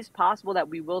reality, it is possible that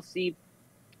we will see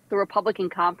the Republican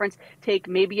conference take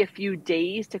maybe a few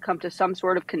days to come to some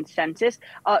sort of consensus.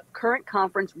 Current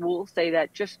conference rules say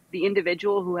that just the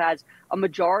individual who has a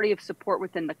majority of support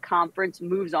within the conference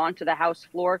moves on to the House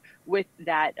floor with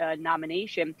that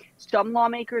nomination. Some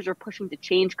lawmakers are pushing to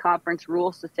change conference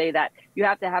rules to say that you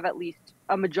have to have at least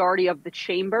a majority of the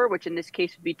chamber, which in this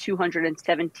case would be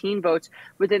 217 votes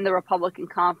within the Republican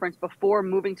conference before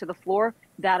moving to the floor.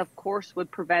 That, of course,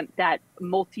 would prevent that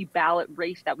multi-ballot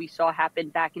race that we saw happen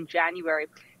back in January.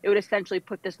 It would essentially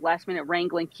put this last-minute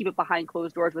wrangling, keep it behind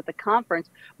closed doors with the conference.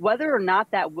 Whether or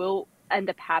not that will end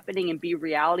up happening and be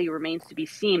reality remains to be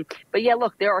seen. But yeah,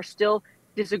 look, there are still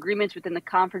disagreements within the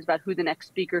conference about who the next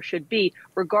speaker should be,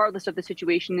 regardless of the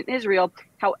situation in Israel.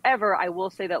 However, I will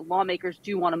say that lawmakers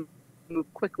do want to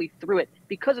move quickly through it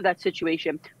because of that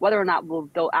situation. Whether or not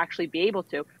they'll actually be able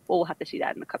to, we'll have to see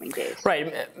that in the coming days.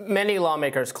 Right. Many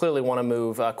lawmakers clearly want to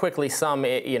move quickly, some,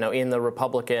 in the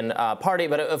Republican Party.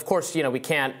 But of course, we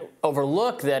can't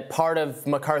overlook that part of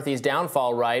McCarthy's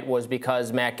downfall, right, was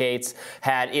because Matt Gaetz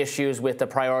had issues with the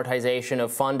prioritization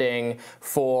of funding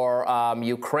for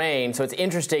Ukraine. So it's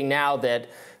interesting now that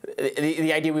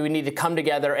the idea we would need to come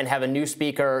together and have a new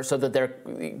speaker so that there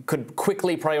could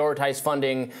quickly prioritize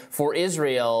funding for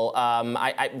Israel.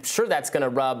 I'm sure that's going to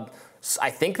rub. I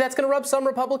think that's going to rub some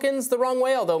Republicans the wrong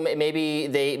way. Although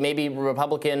maybe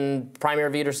Republican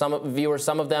primary viewers,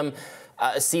 some of them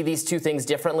see these two things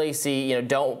differently.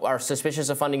 Are suspicious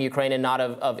of funding Ukraine and not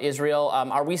of Israel.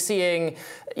 Are we seeing,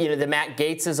 the Matt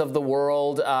Gaetzes of the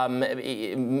world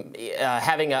having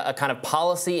a kind of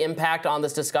policy impact on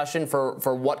this discussion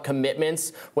for what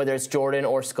commitments, whether it's Jordan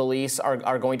or Scalise,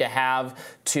 are going to have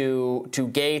to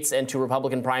Gaetz and to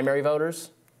Republican primary voters?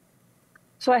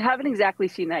 So I haven't exactly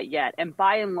seen that yet. And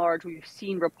by and large, we've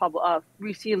seen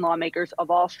lawmakers of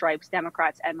all stripes,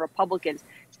 Democrats and Republicans,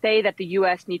 say that the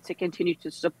U.S. needs to continue to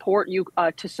support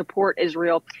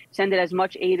Israel, send it as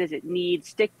much aid as it needs,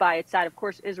 stick by its side. Of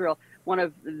course, Israel, one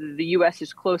of the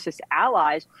U.S.'s closest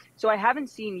allies. So I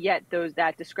haven't seen yet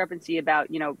that discrepancy about,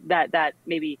 that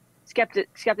maybe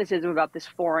skepticism about this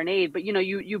foreign aid. But,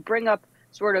 you bring up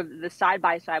sort of the side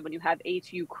by side when you have aid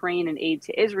to Ukraine and aid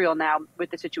to Israel now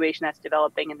with the situation that's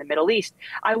developing in the Middle East.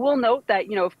 I will note that,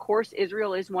 of course,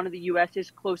 Israel is one of the U.S.'s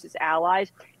closest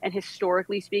allies. And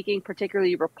historically speaking,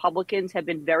 particularly Republicans have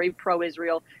been very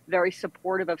pro-Israel, very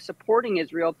supportive of supporting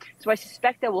Israel. So I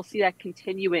suspect that we'll see that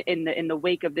continue in the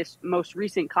wake of this most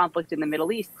recent conflict in the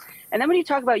Middle East. And then when you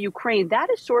talk about Ukraine, that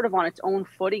is sort of on its own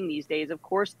footing these days. Of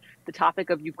course, the topic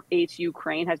of aid to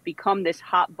Ukraine has become this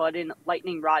hot button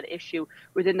lightning rod issue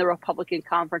within the Republican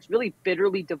conference, really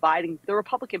bitterly dividing the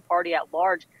Republican Party at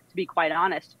large, to be quite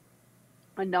honest.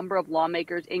 a number of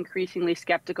lawmakers increasingly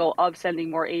skeptical of sending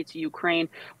more aid to Ukraine.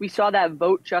 We saw that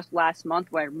vote just last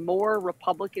month where more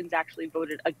Republicans actually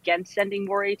voted against sending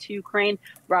more aid to Ukraine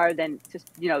rather than just,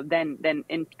 than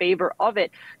in favor of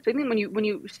it. So I think when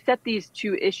you set these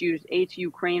two issues, aid to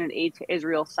Ukraine and aid to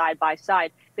Israel side by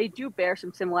side, they do bear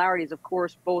some similarities, of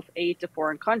course, both aid to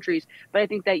foreign countries. But I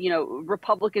think that,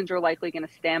 Republicans are likely going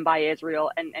to stand by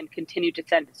Israel and continue to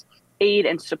send aid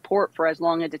and support for as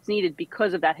long as it's needed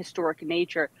because of that historic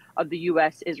nature of the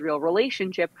U.S.-Israel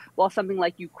relationship, while something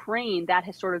like Ukraine, that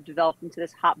has sort of developed into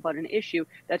this hot-button issue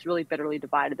that's really bitterly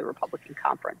divided the Republican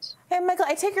conference. Hey, Michael,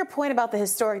 I take your point about the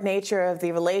historic nature of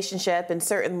the relationship, and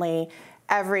certainly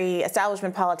every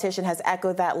establishment politician has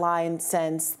echoed that line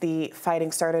since the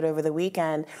fighting started over the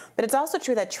weekend. But it's also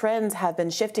true that trends have been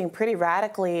shifting pretty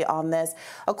radically on this.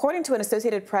 According to an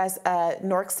Associated Press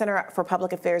Nork Center for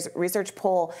Public Affairs research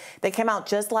poll that came out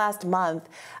just last month,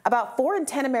 about 4 in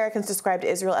 10 Americans described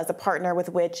Israel as a partner with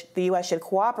which the U.S. should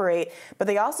cooperate, but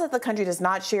they also said the country does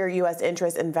not share U.S.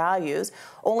 interests and values.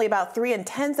 Only about 3 in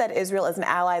 10 said Israel is an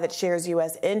ally that shares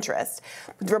U.S. interests.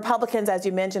 Republicans, as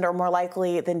you mentioned, are more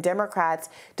likely than Democrats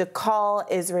to call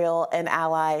Israel an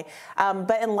ally.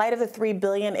 But in light of the $3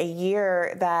 billion a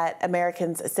year that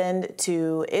Americans send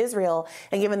to Israel,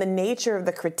 and given the nature of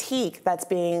the critique that's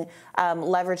being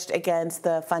leveraged against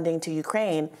the funding to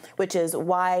Ukraine, which is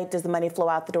why does the money flow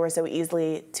out the door so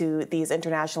easily to these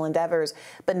international endeavors,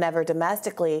 but never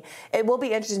domestically, it will be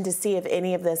interesting to see if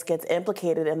any of this gets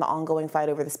implicated in the ongoing fight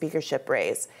over the speakership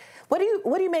race. What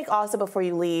do you make also, before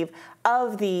you leave,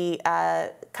 of the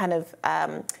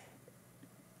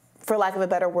for lack of a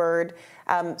better word,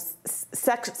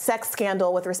 sex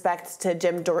scandal with respect to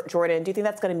Jim Jordan? Do you think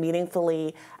that's going to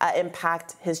meaningfully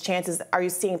impact his chances? Are you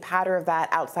seeing pattern of that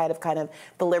outside of kind of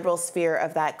the liberal sphere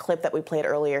of that clip that we played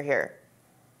earlier here?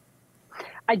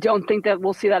 I don't think that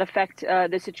we'll see that affect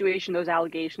the situation. Those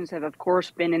allegations have, of course,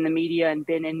 been in the media and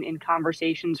been in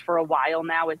conversations for a while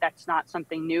now. That's not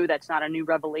something new. That's not a new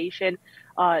revelation.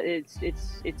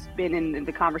 It's been in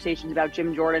the conversations about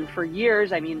Jim Jordan for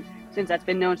years. I mean, since that's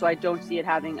been known, so I don't see it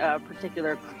having a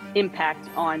particular impact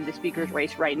on the speaker's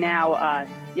race right now.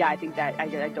 I think that I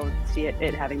don't see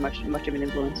it having much of an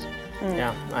influence.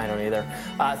 Yeah, I don't either.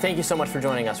 Thank you so much for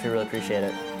joining us. We really appreciate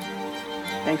it.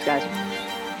 Thanks, guys.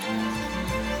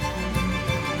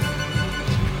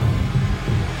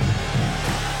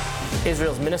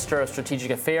 Israel's Minister of Strategic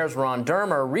Affairs, Ron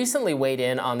Dermer, recently weighed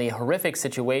in on the horrific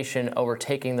situation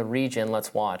overtaking the region.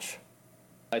 Let's watch.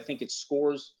 I think it's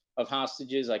scores of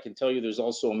hostages. I can tell you there's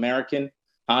also American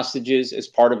hostages as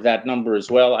part of that number as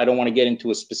well. I don't want to get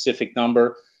into a specific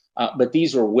number, but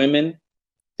these are women,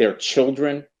 they're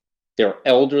children, they're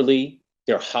elderly,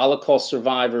 they're Holocaust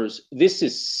survivors. This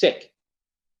is sick.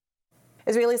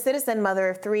 Israeli citizen, mother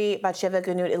of 3, Batsheva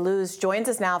Gunut Iluz, joins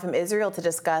us now from Israel to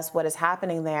discuss what is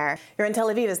happening there. You're in Tel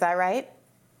Aviv, is that right?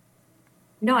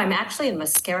 No, I'm actually in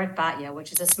Maskeret Batya,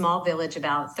 which is a small village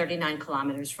about 39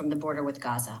 kilometers from the border with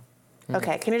Gaza.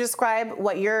 Okay, can you describe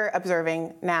what you're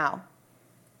observing now?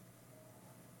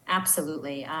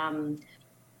 Absolutely.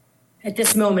 At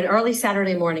this moment, early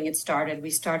Saturday morning,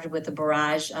 we started with a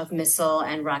barrage of missile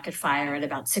and rocket fire at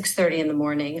about 6:30 in the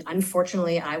morning.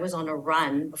 Unfortunately, I was on a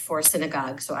run before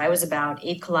synagogue. So I was about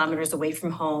 8 kilometers away from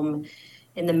home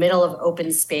in the middle of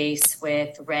open space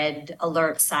with red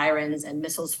alert sirens and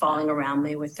missiles falling around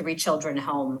me with 3 children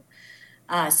home.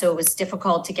 So it was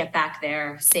difficult to get back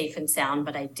there safe and sound,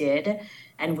 but I did.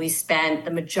 And we spent the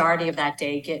majority of that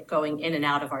day going in and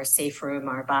out of our safe room,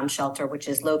 our bomb shelter, which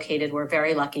is located, we're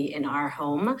very lucky, in our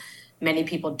home. Many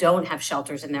people don't have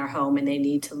shelters in their home and they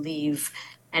need to leave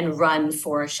and run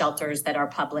for shelters that are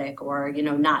public or,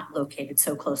 not located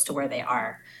so close to where they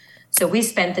are. So we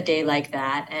spent the day like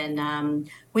that. And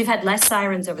we've had less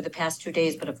sirens over the past 2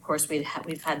 days, but of course we've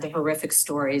had the horrific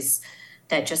stories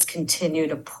that just continue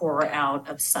to pour out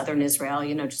of southern Israel,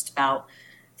 just about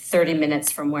 30 minutes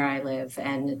from where I live.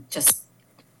 And it just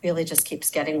really just keeps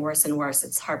getting worse and worse.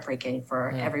 It's heartbreaking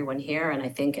for everyone here and I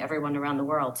think everyone around the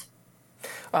world.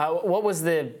 What was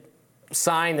the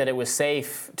sign that it was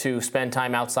safe to spend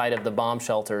time outside of the bomb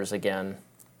shelters again?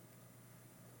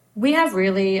 We have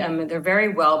really, they're very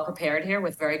well prepared here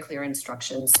with very clear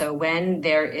instructions. So when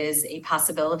there is a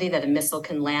possibility that a missile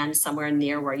can land somewhere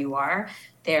near where you are,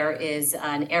 there is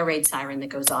an air raid siren that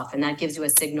goes off, and that gives you a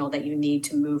signal that you need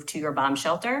to move to your bomb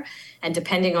shelter. And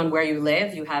depending on where you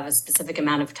live, you have a specific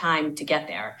amount of time to get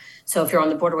there. So if you're on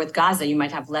the border with Gaza, you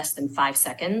might have less than 5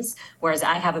 seconds, whereas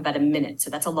I have about a minute.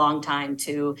 So that's a long time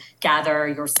to gather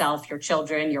yourself, your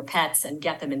children, your pets, and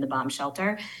get them in the bomb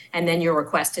shelter. And then you're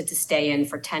requested to stay in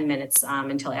for 10 minutes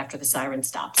until after the siren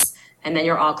stops. And then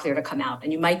you're all clear to come out.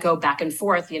 And you might go back and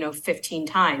forth, 15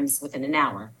 times within an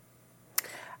hour.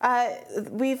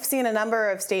 We've seen a number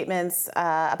of statements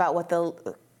about what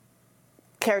the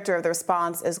character of the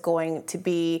response is going to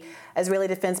be. Israeli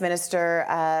Defense Minister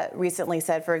recently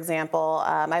said, for example,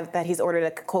 that he's ordered a,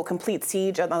 quote, complete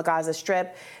siege on the Gaza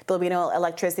Strip. There'll be no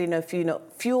electricity, no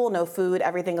fuel, no food.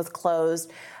 Everything is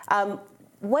closed.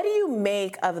 What do you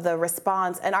make of the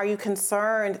response? And are you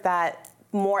concerned that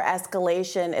more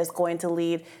escalation is going to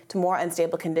lead to more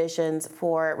unstable conditions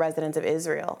for residents of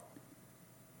Israel?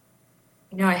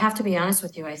 I have to be honest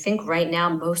with you. I think right now,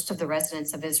 most of the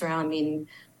residents of Israel,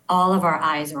 all of our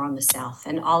eyes are on the south,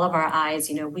 and all of our eyes,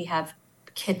 we have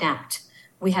kidnapped,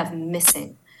 we have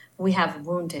missing, we have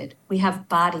wounded, we have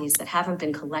bodies that haven't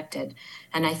been collected.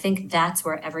 And I think that's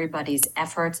where everybody's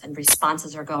efforts and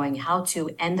responses are going, how to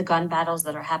end the gun battles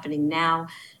that are happening now,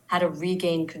 how to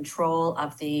regain control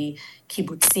of the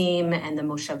kibbutzim and the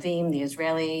moshavim, the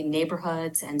Israeli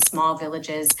neighborhoods and small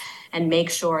villages, and make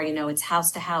sure, it's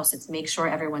house to house. It's make sure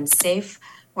everyone's safe,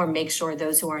 or make sure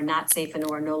those who are not safe and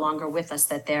who are no longer with us,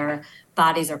 that their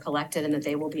bodies are collected and that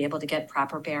they will be able to get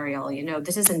proper burial.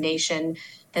 This is a nation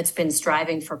that's been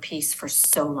striving for peace for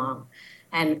so long.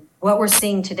 And what we're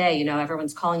seeing today,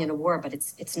 everyone's calling it a war, but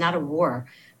it's not a war.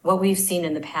 What we've seen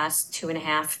in the past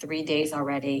 2.5, 3 days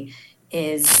already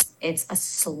is it's a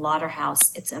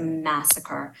slaughterhouse. It's a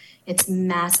massacre. It's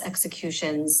mass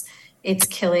executions. It's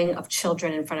killing of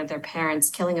children in front of their parents,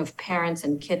 killing of parents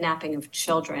and kidnapping of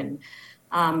children.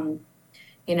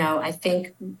 I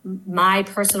think my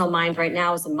personal mind right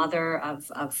now is a mother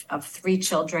of 3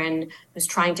 children who's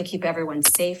trying to keep everyone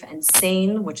safe and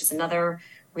sane, which is another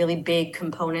really big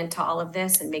component to all of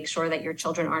this, and make sure that your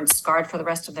children aren't scarred for the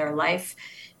rest of their life,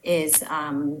 is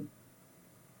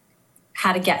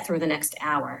how to get through the next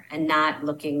hour and not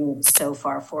looking so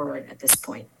far forward at this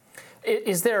point.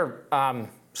 Is there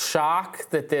shock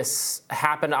that this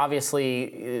happened?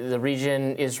 Obviously, the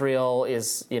region, Israel,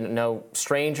 is no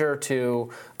stranger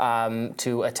to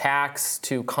attacks,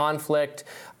 to conflict.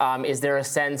 Is there a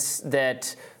sense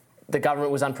that the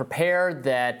government was unprepared,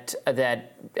 that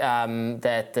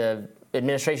the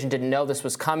administration didn't know this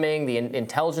was coming, the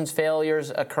intelligence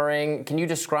failures occurring? Can you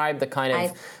describe the kind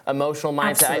of emotional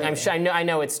mindset? I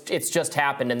know it's just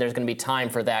happened, and there's going to be time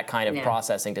for that kind of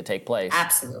processing to take place.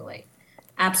 Absolutely.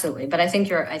 But I think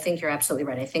you're absolutely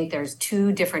right. I think there's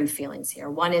 2 different feelings here.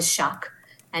 One is shock,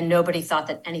 and nobody thought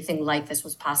that anything like this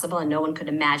was possible, and no one could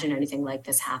imagine anything like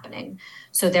this happening.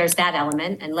 So there's that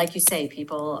element. And like you say,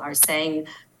 people are saying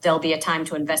there'll be a time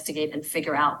to investigate and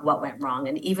figure out what went wrong.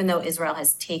 And even though Israel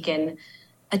has taken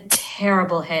a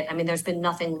terrible hit, there's been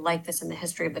nothing like this in the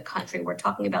history of the country. We're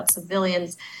talking about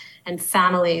civilians and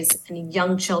families and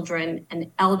young children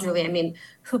and elderly.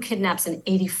 Who kidnaps an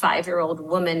 85-year-old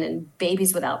woman and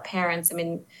babies without parents?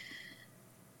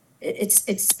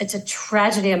 It's a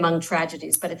tragedy among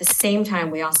tragedies, but at the same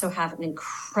time, we also have an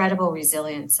incredible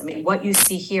resilience. What you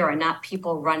see here are not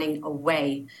people running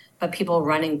away, but people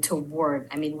running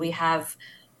toward. We have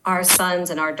our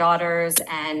sons and our daughters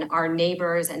and our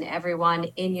neighbors and everyone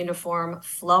in uniform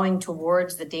flowing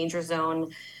towards the danger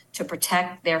zone to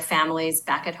protect their families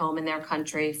back at home in their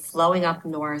country, flowing up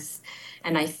north.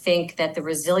 And I think that the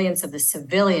resilience of the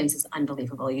civilians is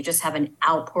unbelievable. You just have an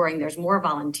outpouring. There's more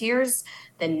volunteers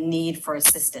than need for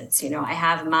assistance. I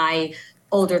have my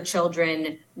older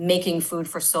children making food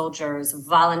for soldiers,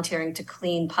 volunteering to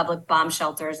clean public bomb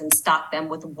shelters and stock them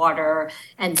with water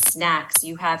and snacks.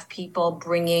 You have people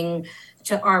bringing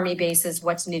to army bases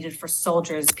what's needed for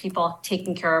soldiers, people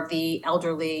taking care of the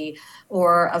elderly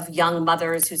or of young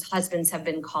mothers whose husbands have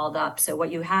been called up. So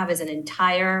what you have is an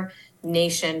entire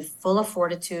nation full of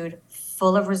fortitude,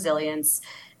 full of resilience,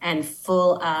 and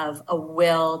full of a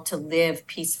will to live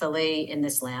peacefully in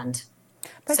this land.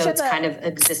 So it's kind of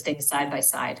existing side by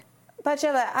side.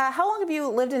 Batsheva, how long have you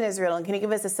lived in Israel, and can you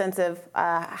give us a sense of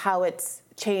how it's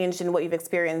changed and what you've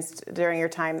experienced during your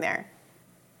time there?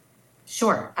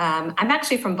 Sure. I'm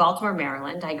actually from Baltimore,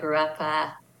 Maryland. I grew up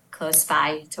close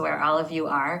by to where all of you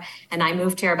are, and I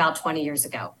moved here about 20 years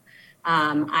ago.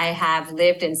 I have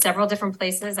lived in several different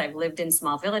places. I've lived in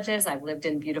small villages. I've lived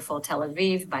in beautiful Tel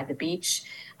Aviv by the beach.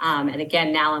 And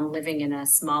again, now I'm living in a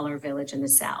smaller village in the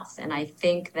south. And I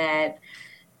think that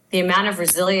the amount of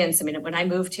resilience. I mean, when I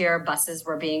moved here, buses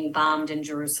were being bombed in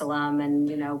Jerusalem,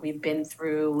 and we've been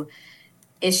through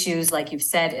issues like you've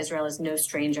said. Israel is no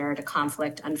stranger to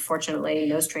conflict, unfortunately,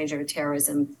 no stranger to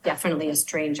terrorism, definitely a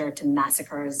stranger to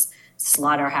massacres,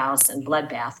 slaughterhouse, and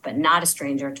bloodbath, but not a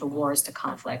stranger to wars, to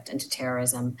conflict, and to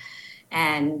terrorism.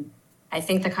 And I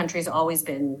think the country's always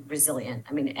been resilient.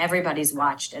 I mean, everybody's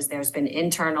watched as there's been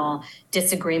internal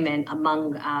disagreement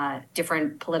among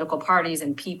different political parties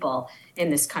and people in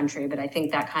this country. But I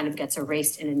think that kind of gets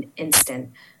erased in an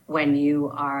instant when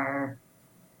your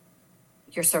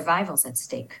survival's at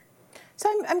stake. So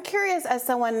I'm curious, as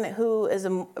someone who is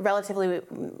a relatively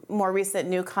more recent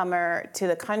newcomer to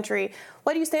the country,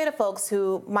 what do you say to folks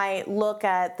who might look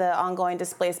at the ongoing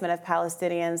displacement of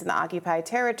Palestinians in the occupied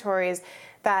territories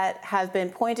that have been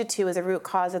pointed to as a root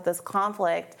cause of this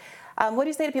conflict? What do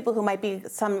you say to people who might be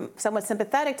somewhat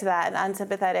sympathetic to that and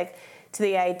unsympathetic to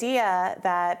the idea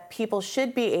that people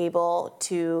should be able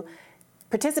to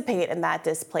participate in that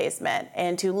displacement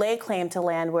and to lay claim to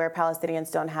land where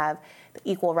Palestinians don't have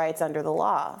equal rights under the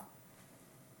law?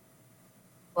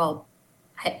 Well,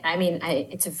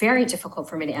 it's very difficult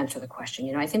for me to answer the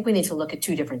question. I think we need to look at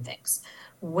two different things.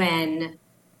 When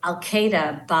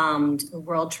Al-Qaeda bombed the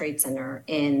World Trade Center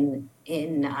in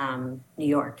New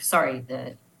York,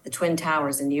 the Twin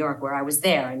Towers in New York, where I was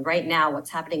there, and right now what's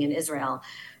happening in Israel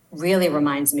really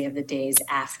reminds me of the days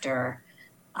after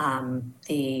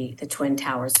the Twin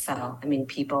Towers fell. I mean,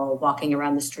 people walking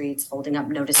around the streets, holding up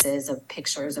notices of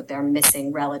pictures of their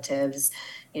missing relatives,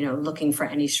 looking for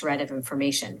any shred of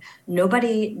information.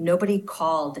 Nobody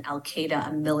called Al-Qaeda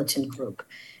a militant group.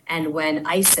 And when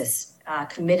ISIS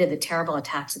committed the terrible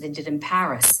attacks that they did in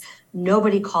Paris,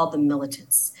 nobody called them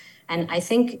militants. And I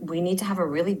think we need to have a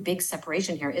really big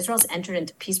separation here. Israel's entered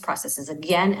into peace processes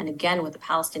again and again with the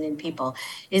Palestinian people.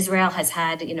 Israel has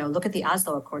had, look at the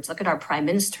Oslo Accords, look at our prime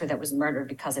minister that was murdered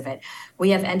because of it.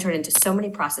 We have entered into so many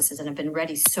processes and have been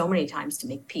ready so many times to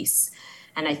make peace.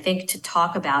 And I think to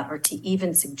talk about or to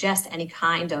even suggest any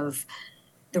kind of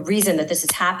the reason that this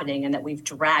is happening and that we've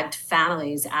dragged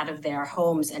families out of their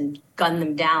homes and gunned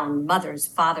them down, mothers,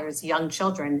 fathers, young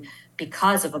children,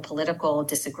 because of a political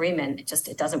disagreement,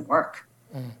 it doesn't work.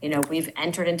 We've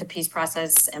entered into peace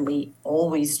process and we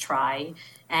always try.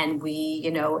 And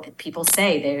people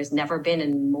say there's never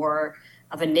been more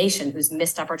of a nation who's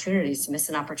missed opportunities to miss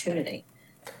an opportunity.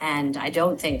 And I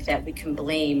don't think that we can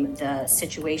blame the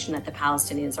situation that the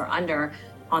Palestinians are under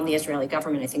on the Israeli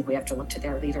government. I think we have to look to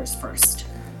their leaders first.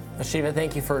 Shiva,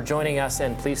 thank you for joining us,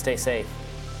 and please stay safe.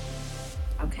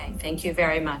 Okay, thank you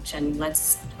very much. And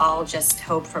let's all just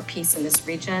hope for peace in this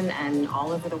region and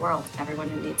all over the world, everyone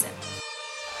who needs it.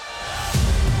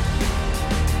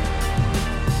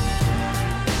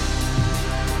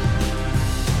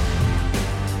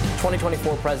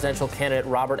 2024 presidential candidate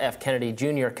Robert F. Kennedy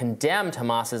Jr. condemned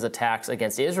Hamas's attacks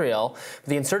against Israel.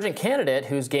 The insurgent candidate,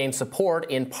 who's gained support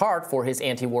in part for his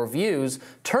anti-war views,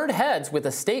 turned heads with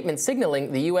a statement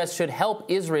signaling the U.S. should help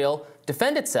Israel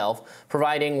defend itself,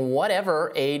 providing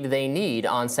whatever aid they need.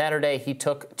 On Saturday, he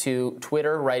took to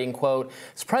Twitter, writing, quote,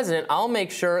 "As president, I'll make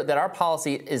sure that our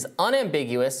policy is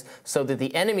unambiguous so that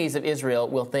the enemies of Israel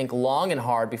will think long and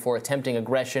hard before attempting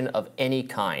aggression of any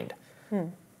kind."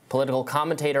 Political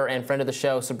commentator and friend of the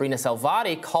show, Sabrina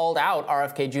Salvati, called out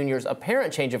RFK Jr.'s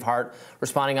apparent change of heart,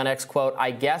 responding on X, quote,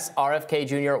 "I guess RFK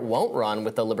Jr. won't run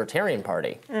with the Libertarian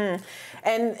Party." And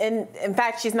in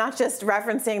fact, she's not just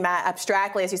referencing that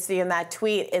abstractly, as you see in that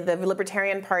tweet. The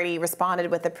Libertarian Party responded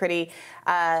with a pretty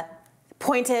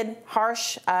pointed,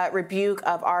 harsh rebuke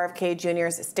of RFK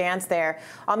Jr.'s stance there.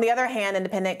 On the other hand,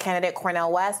 independent candidate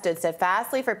Cornel West stood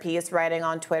steadfastly for peace, writing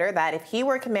on Twitter that if he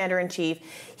were commander-in-chief,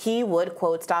 he would,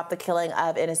 quote, "stop the killing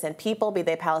of innocent people, be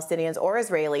they Palestinians or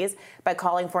Israelis, by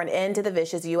calling for an end to the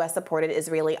vicious U.S.-supported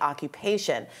Israeli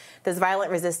occupation. This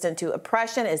violent resistance to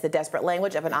oppression is the desperate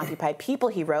language of an occupied people,"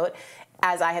 he wrote.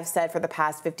 "As I have said for the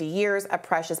past 50 years, a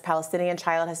precious Palestinian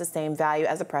child has the same value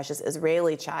as a precious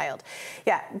Israeli child."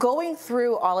 Yeah, going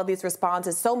through all of these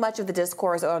responses, so much of the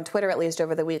discourse on Twitter, at least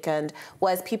over the weekend,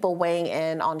 was people weighing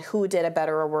in on who did a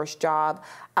better or worse job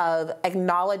of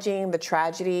acknowledging the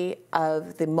tragedy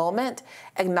of the moment,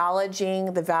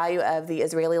 acknowledging the value of the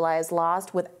Israeli lives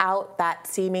lost without that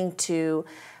seeming to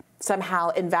somehow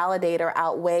invalidate or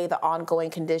outweigh the ongoing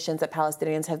conditions that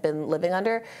Palestinians have been living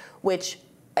under, which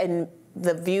in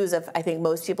the views of, I think,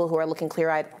 most people who are looking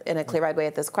in a clear-eyed way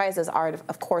at this crisis are,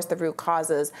 of course, the root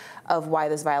causes of why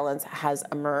this violence has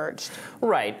emerged.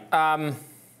 Right.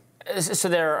 So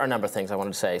there are a number of things I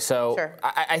wanted to say. So sure.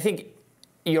 I think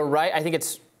you're right. I think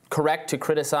it's correct to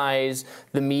criticize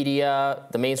the media,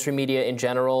 the mainstream media in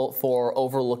general, for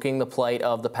overlooking the plight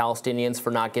of the Palestinians, for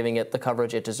not giving it the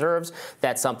coverage it deserves.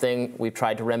 That's something we've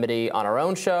tried to remedy on our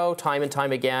own show time and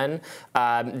time again.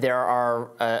 There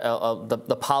are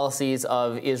the policies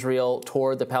of Israel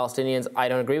toward the Palestinians I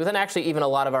don't agree with, and actually even a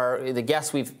lot of the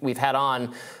guests we've had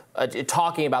on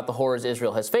talking about the horrors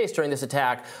Israel has faced during this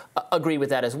attack agree with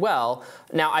that as well.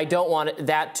 Now, I don't want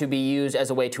that to be used as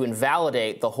a way to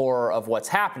invalidate the horror of what's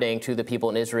happening to the people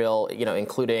in Israel,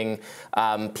 including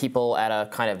people at a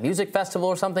kind of music festival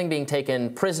or something being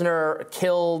taken prisoner,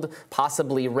 killed,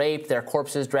 possibly raped, their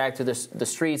corpses dragged through the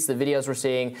streets. The videos we're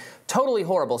seeing, totally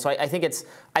horrible. So I think it's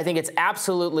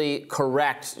absolutely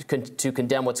correct to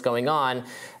condemn what's going on.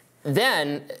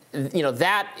 Then,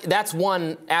 that's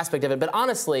one aspect of it. But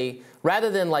honestly, rather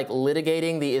than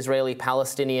litigating the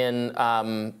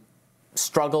Israeli-Palestinian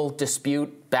struggle,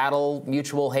 dispute, battle,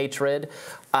 mutual hatred,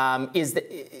 is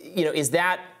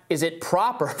it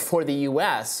proper for the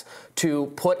U.S. to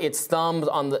put its thumbs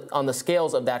on the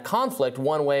scales of that conflict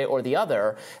one way or the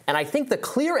other? And I think the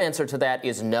clear answer to that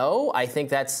is no. I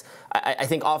think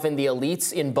often the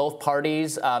elites in both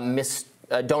parties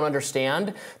don't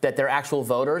understand that their actual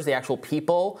voters, the actual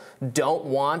people, don't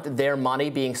want their money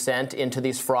being sent into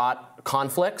these fraught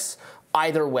conflicts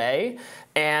either way.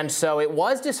 And so it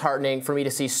was disheartening for me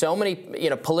to see so many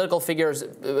political figures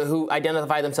who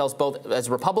identify themselves both as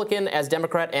Republican, as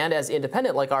Democrat, and as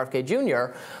independent, like RFK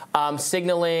Jr.,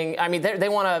 signaling, they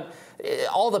want to,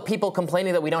 all the people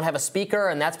complaining that we don't have a speaker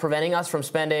and that's preventing us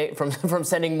from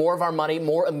sending more of our money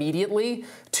more immediately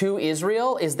to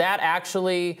Israel. Is that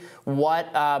actually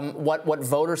what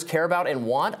voters care about and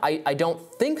want? I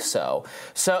don't think so.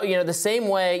 So, the same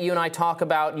way you and I talk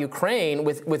about Ukraine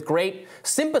with great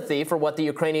sympathy for what the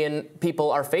Ukrainian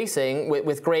people are facing,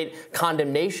 with great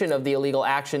condemnation of the illegal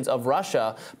actions of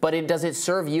Russia, but does it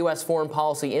serve U.S. foreign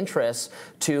policy interests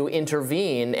to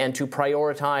intervene and to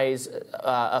prioritize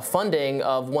funding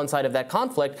of one side of that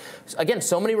conflict? Again,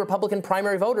 so many Republican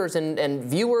primary voters and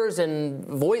viewers and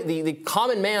the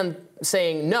common man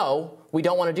saying, no, we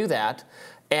don't want to do that.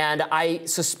 And I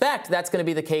suspect that's going to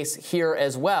be the case here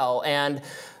as well. And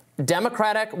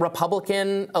Democratic,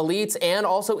 Republican elites, and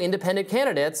also independent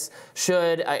candidates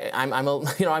should.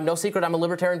 I'm no secret. I'm a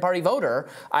Libertarian Party voter.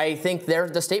 I think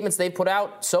the statements they've put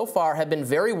out so far have been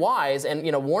very wise, and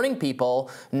warning people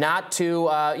not to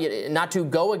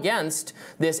go against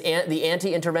this. The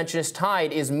anti-interventionist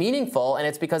tide is meaningful, and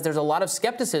it's because there's a lot of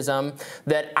skepticism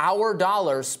that our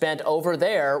dollars spent over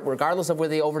there, regardless of where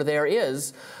the over there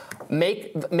is,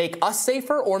 make us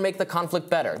safer or make the conflict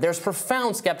better. There's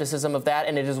profound skepticism of that,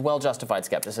 and it is well-justified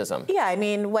skepticism. Yeah,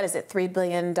 what is it, $3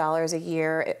 billion a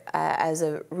year as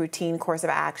a routine course of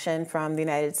action from the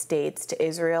United States to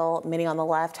Israel. Many on the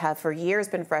left have for years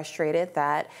been frustrated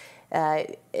that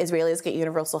Israelis get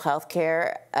universal health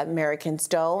care, Americans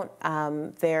don't.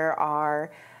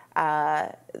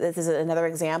 This is another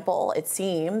example, it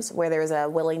seems, where there's a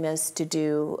willingness to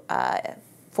do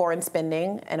foreign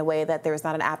spending in a way that there is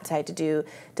not an appetite to do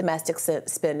domestic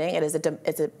spending.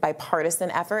 It's a bipartisan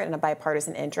effort and a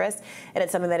bipartisan interest, and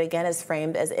it's something that, again, is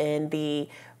framed as in the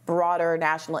broader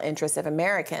national interest of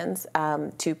Americans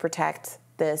to protect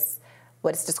this,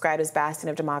 what's described as bastion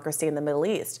of democracy in the Middle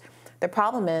East. The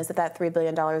problem is that $3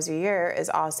 billion a year is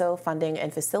also funding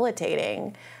and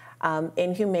facilitating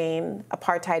inhumane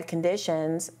apartheid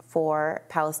conditions for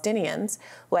Palestinians,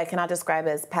 who I cannot describe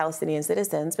as Palestinian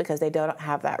citizens because they don't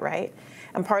have that right.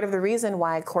 And part of the reason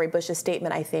why Cori Bush's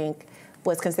statement, I think,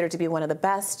 was considered to be one of the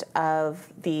best of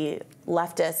the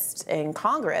leftists in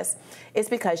Congress is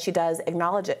because she does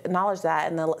acknowledge that.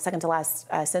 In the second to last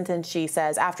sentence, she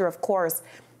says, after, of course,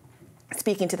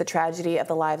 speaking to the tragedy of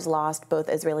the lives lost, both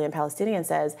Israeli and Palestinian,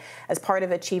 says, as part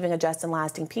of achieving a just and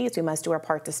lasting peace, we must do our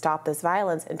part to stop this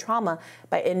violence and trauma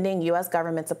by ending U.S.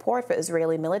 government support for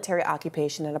Israeli military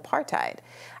occupation and apartheid.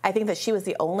 I think that she was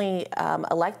the only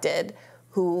elected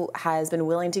who has been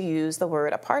willing to use the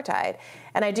word apartheid.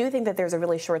 And I do think that there's a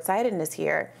really short-sightedness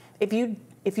here. If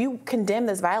you condemn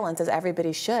this violence, as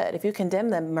everybody should, if you condemn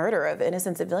the murder of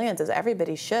innocent civilians, as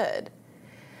everybody should,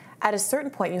 at a certain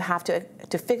point, you have to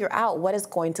figure out what is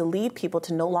going to lead people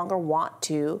to no longer want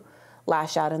to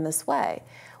lash out in this way.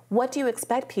 What do you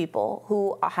expect people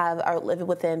who are living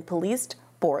within policed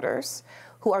borders,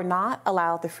 who are not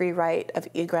allowed the free right of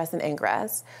egress and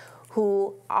ingress,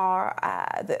 who are,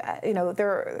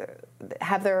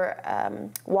 have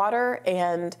their water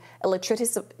and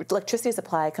electricity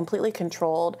supply completely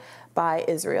controlled by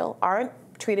Israel, aren't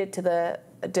treated to the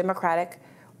democratic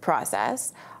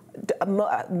process,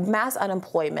 mass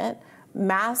unemployment,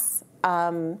 mass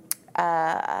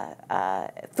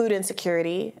food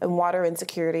insecurity and water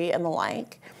insecurity and the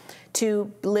like,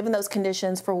 to live in those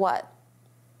conditions for what?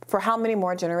 For how many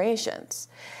more generations?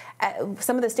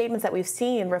 Some of the statements that we've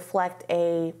seen reflect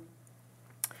an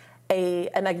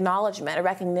acknowledgement, a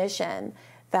recognition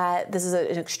that this is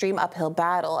an extreme uphill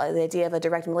battle. The idea of a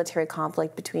direct military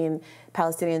conflict between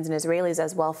Palestinians and Israelis,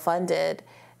 as well-funded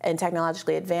and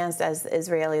technologically advanced as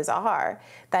Israelis are,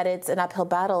 that it's an uphill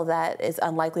battle that is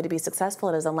unlikely to be successful.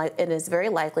 It is very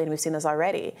likely, and we've seen this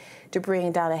already, to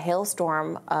bring down a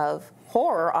hailstorm of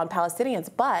horror on Palestinians.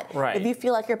 But if you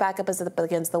feel like your back up is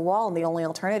against the wall and the only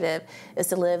alternative is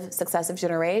to live successive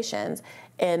generations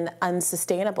in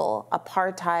unsustainable,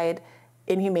 apartheid,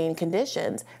 inhumane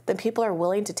conditions, then people are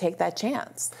willing to take that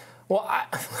chance. Well, I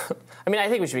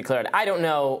think we should be clear. I don't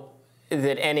know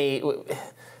that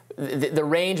the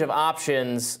range of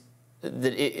options that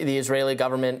the Israeli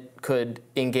government could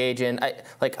engage in,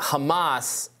 like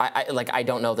Hamas, I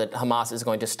don't know that Hamas is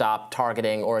going to stop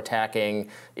targeting or attacking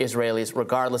Israelis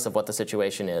regardless of what the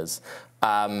situation is.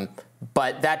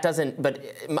 But that doesn't. But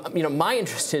my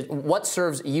interest is what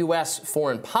serves U.S.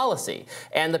 foreign policy.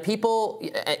 And the people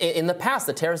in the past,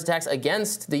 the terrorist attacks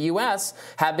against the U.S.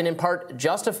 have been in part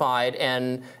justified,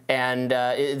 and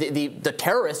the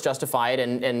terrorists justified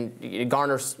and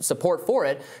garner support for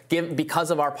it, because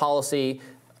of our policy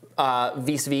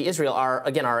vis-a-vis Israel,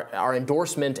 our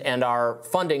endorsement and our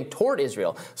funding toward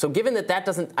Israel. So given that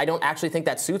I don't actually think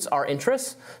that suits our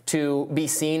interests to be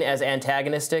seen as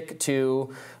antagonistic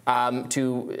to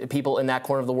people in that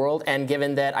corner of the world, and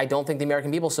given that I don't think the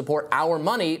American people support our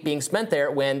money being spent there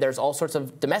when there's all sorts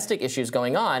of domestic issues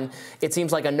going on, it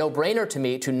seems like a no-brainer to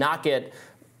me to not get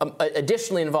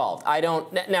additionally involved. I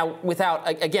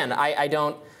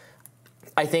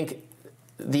think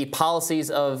the policies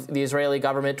of the Israeli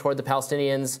government toward the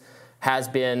Palestinians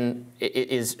can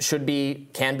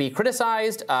be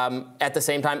criticized. At the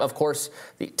same time, of course,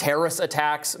 the terrorist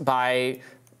attacks by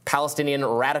Palestinian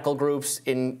radical groups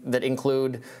that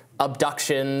include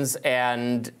abductions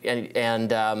and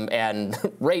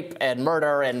rape and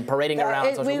murder and parading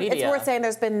around social media. It's worth saying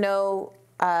there's been no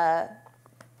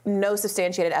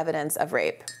substantiated evidence of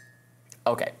rape.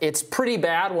 Okay, it's pretty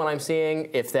bad what I'm seeing.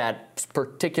 If that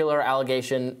particular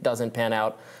allegation doesn't pan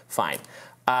out, fine.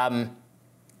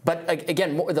 But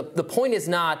again, the point is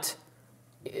not,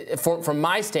 from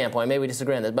my standpoint, maybe we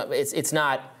disagree on this, but it's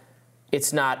not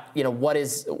what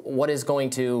is going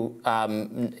to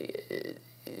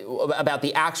about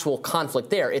the actual conflict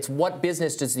there. It's what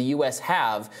business does the U.S.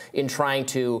 have in trying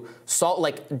to solve,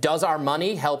 does our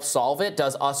money help solve it?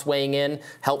 Does us weighing in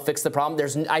help fix the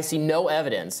problem? I see no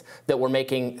evidence that we're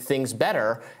making things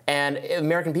better, and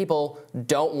American people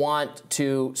don't want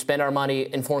to spend our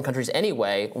money in foreign countries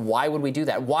anyway. Why would we do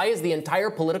that? Why is the entire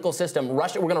political system we're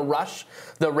going to rush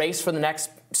the race for the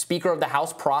next Speaker of the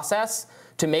House process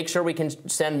to make sure we can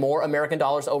send more American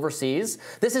dollars overseas?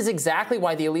 This is exactly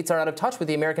why the elites are out of touch with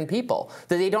the American people,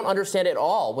 that they don't understand at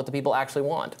all what the people actually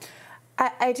want.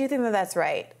 I do think that that's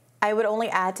right. I would only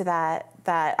add to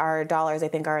that our dollars, I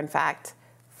think, are in fact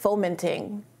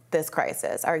fomenting this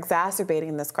crisis, are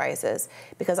exacerbating this crisis,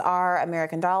 because our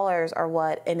American dollars are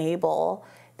what enable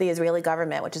the Israeli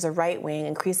government, which is a right-wing,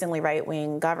 increasingly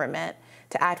right-wing government,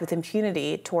 to act with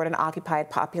impunity toward an occupied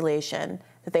population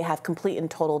that they have complete and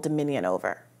total dominion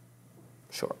over.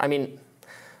 Sure. I mean,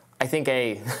 I think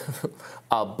a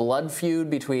blood feud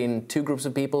between two groups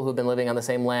of people who've been living on the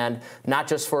same land, not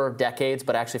just for decades,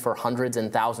 but actually for hundreds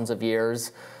and thousands of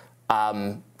years,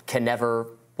 can never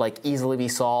easily be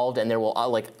solved, and there will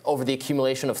over the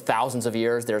accumulation of thousands of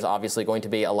years, there's obviously going to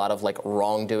be a lot of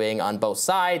wrongdoing on both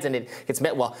sides, and it's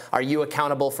met. Well, are you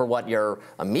accountable for what your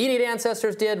immediate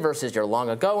ancestors did versus your long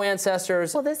ago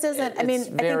ancestors? Well, this isn't. I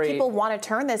think people want to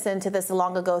turn this into this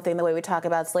long ago thing, the way we talk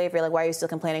about slavery. Why are you still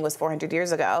complaining it was 400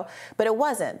 years ago? But it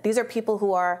wasn't. These are people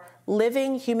who are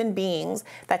living human beings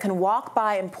that can walk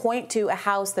by and point to a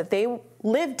house that they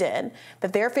lived in,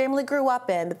 that their family grew up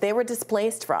in, that they were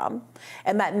displaced from,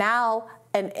 and that now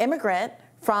an immigrant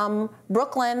from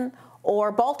Brooklyn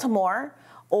or Baltimore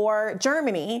or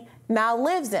Germany now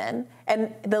lives in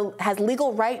and has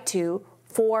legal right to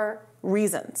for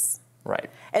reasons. Right.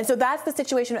 And so that's the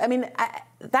situation. I mean,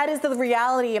 that is the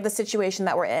reality of the situation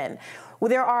that we're in. Well,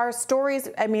 there are stories,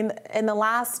 in the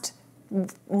last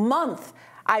month,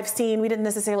 I've seen, we didn't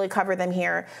necessarily cover them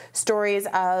here, stories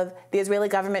of the Israeli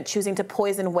government choosing to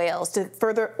poison wells to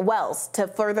further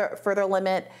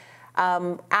limit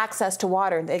access to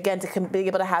water, again, to be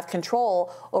able to have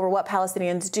control over what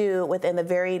Palestinians do within the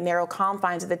very narrow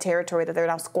confines of the territory that they're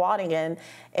now squatting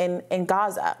in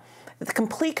Gaza. The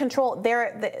complete control.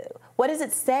 What does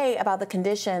it say about the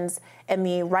conditions and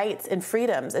the rights and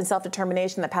freedoms and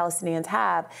self-determination that Palestinians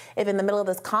have if in the middle of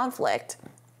this conflict,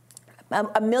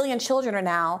 a million children are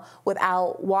now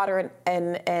without water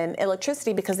and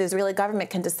electricity because the Israeli government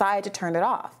can decide to turn it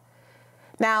off?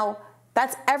 Now,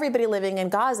 that's everybody living in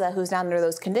Gaza who's not under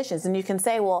those conditions. And you can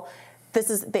say, well,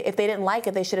 if they didn't like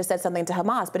it, they should have said something to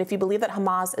Hamas. But if you believe that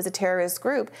Hamas is a terrorist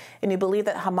group and you believe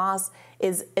that Hamas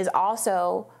is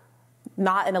also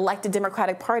not an elected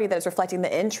Democratic Party that is reflecting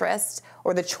the interests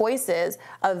or the choices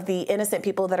of the innocent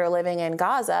people that are living in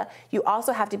Gaza, you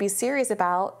also have to be serious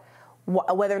about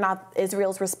whether or not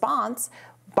Israel's response,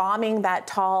 bombing that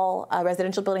tall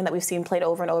residential building that we've seen played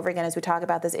over and over again as we talk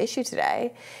about this issue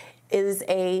today, is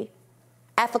a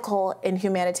ethical and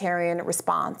humanitarian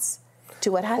response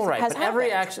to what has happened.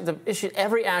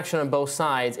 Every action on both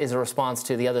sides is a response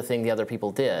to the other thing the other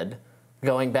people did,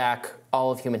 going back all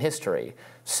of human history.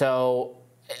 So,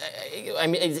 I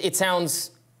mean, it sounds,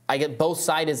 I get both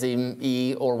sides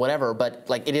or whatever, but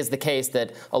like it is the case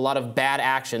that a lot of bad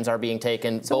actions are being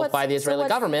taken both by the Israeli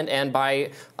government and by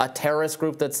a terrorist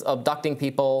group that's abducting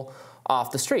people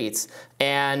off the streets.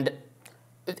 And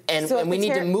we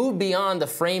need to move beyond the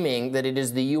framing that it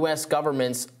is the U.S.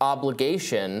 government's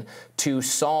obligation to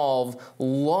solve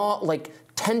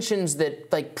tensions that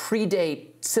predate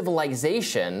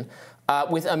civilization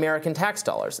with American tax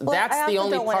dollars. Well, that's the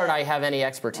only part I have any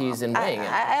expertise in weighing in.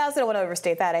 I also don't want to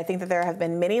overstate that. I think that there have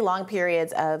been many long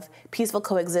periods of peaceful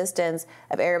coexistence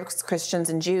of Arabs, Christians,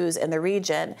 and Jews in the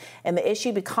region, and the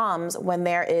issue becomes when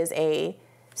there is a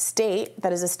state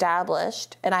that is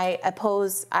established, and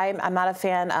I'm not a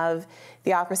fan of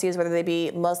theocracies, whether they be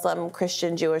Muslim,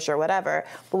 Christian, Jewish, or whatever,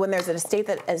 but when there's a state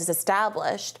that is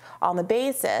established on the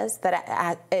basis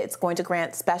that it's going to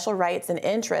grant special rights and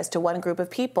interests to one group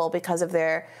of people because of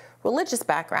their religious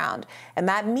background, and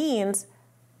that means,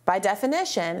 by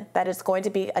definition, that it's going to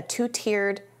be a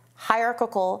two-tiered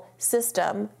hierarchical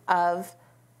system of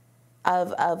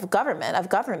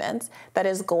governance that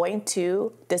is going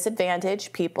to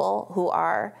disadvantage people who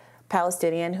are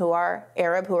Palestinian, who are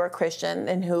Arab, who are Christian,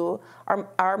 and who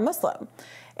are Muslim.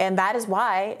 And that is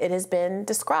why it has been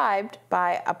described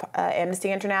by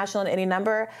Amnesty International and any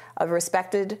number of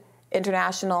respected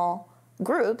international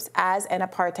groups as an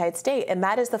apartheid state. And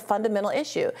that is the fundamental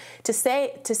issue. To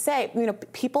say,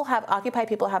 occupied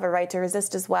people have a right to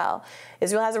resist as well.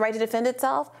 Israel has a right to defend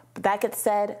itself, but that gets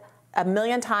said a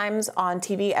million times on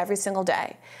TV every single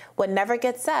day. What never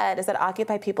gets said is that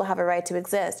occupied people have a right to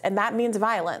exist, and that means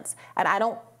violence. And I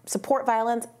don't support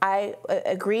violence. I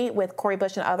agree with Cori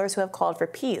Bush and others who have called for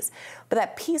peace. But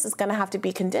that peace is going to have to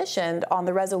be conditioned on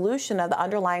the resolution of the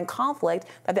underlying conflict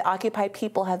that the occupied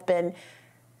people have been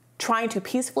trying to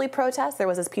peacefully protest. There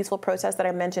was this peaceful protest that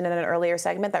I mentioned in an earlier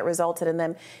segment that resulted in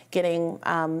them getting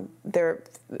their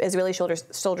Israeli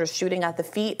soldiers shooting at the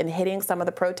feet and hitting some of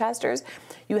the protesters.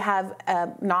 You have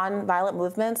non-violent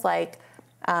movements like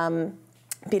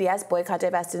BDS, Boycott,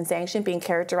 Divest, and Sanction, being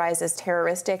characterized as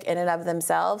terroristic in and of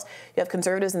themselves. You have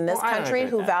conservatives in this country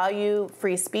who value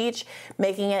free speech,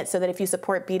 making it so that if you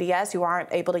support BDS, you aren't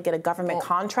able to get a government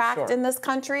contract in this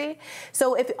country.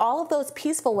 So if all of those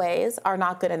peaceful ways are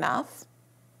not good enough,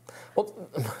 well,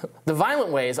 the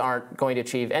violent ways aren't going to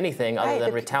achieve anything other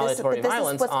than retaliatory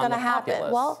violence on the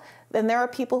populace. Well, then there are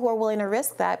people who are willing to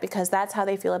risk that because that's how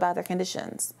they feel about their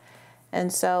conditions.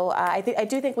 And so I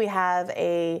do think we have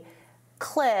a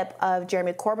clip of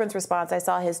Jeremy Corbyn's response. I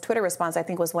saw his Twitter response, I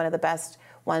think was one of the best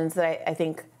ones that I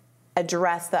think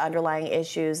addressed the underlying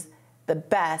issues the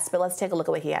best. But let's take a look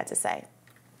at what he had to say.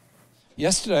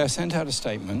 Yesterday I sent out a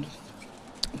statement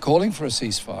calling for a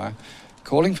ceasefire,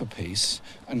 calling for peace,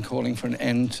 and calling for an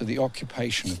end to the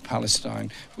occupation of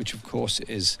Palestine, which of course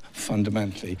is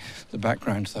fundamentally the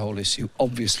background to the whole issue.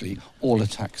 Obviously, all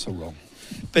attacks are wrong.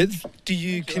 But do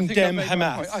you condemn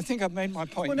Hamas? I think I've made my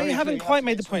point. Well, no, you haven't quite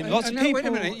made the point. Lots of people. Wait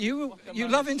a minute. You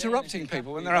love interrupting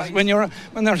people when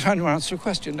they're trying to answer a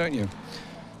question, don't you?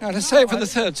 Now, to say it for the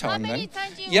third time, then.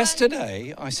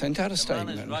 Yesterday, I sent out a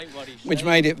statement which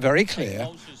made it very clear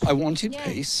I wanted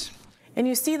peace. And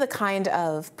you see the kind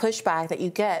of pushback that you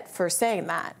get for saying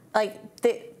that. Like,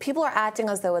 people are acting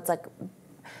as though it's like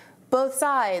both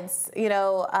sides.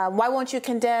 Why won't you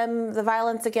condemn the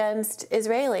violence against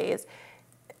Israelis?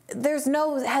 There's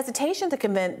no hesitation to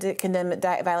condemn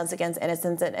violence against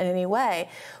innocents in any way.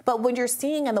 But when you're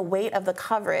seeing in the weight of the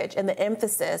coverage and the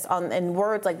emphasis in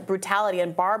words like brutality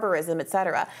and barbarism, et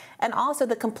cetera, and also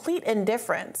the complete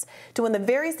indifference to when the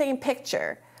very same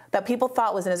picture that people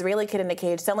thought was an Israeli kid in a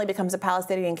cage suddenly becomes a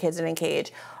Palestinian kid in a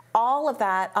cage, all of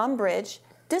that umbrage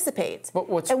dissipates. But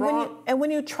what's wrong? When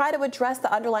you try to address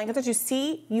the underlying concerns,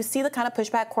 you see the kind of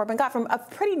pushback Corbyn got from a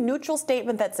pretty neutral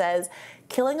statement that says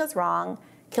killing is wrong,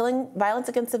 killing violence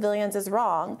against civilians is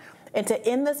wrong, and to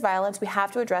end this violence, we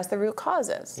have to address the root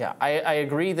causes. Yeah, I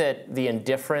agree that the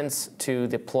indifference to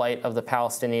the plight of the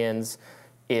Palestinians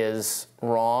is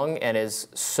wrong and is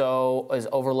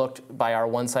overlooked by our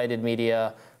one-sided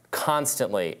media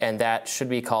constantly, and that should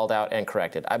be called out and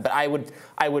corrected. But I would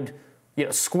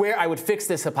fix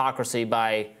this hypocrisy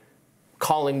by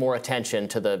calling more attention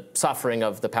to the suffering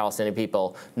of the Palestinian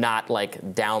people, not like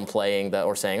downplaying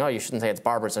or saying, oh, you shouldn't say it's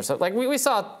barbarous or something. Like we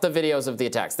saw the videos of the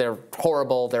attacks. They're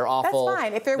horrible. They're awful. That's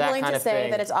fine. If you're willing to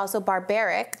say that it's also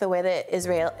barbaric, the way that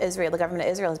the government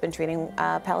of Israel has been treating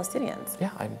Palestinians. Yeah,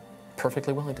 I'm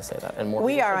perfectly willing to say that, and more.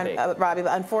 We are, Robbie,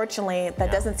 but unfortunately,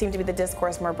 that doesn't seem to be the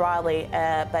discourse more broadly.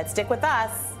 But stick with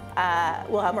us.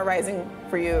 We'll have more Rising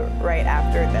for you right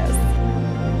after this.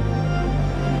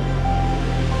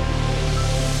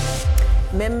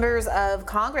 Members of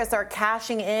Congress are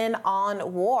cashing in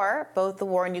on war, both the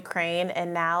war in Ukraine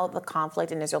and now the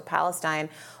conflict in Israel-Palestine.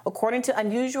 According to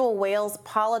Unusual Wales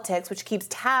Politics, which keeps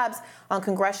tabs on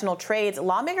congressional trades,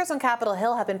 lawmakers on Capitol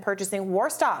Hill have been purchasing war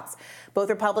stocks. Both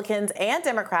Republicans and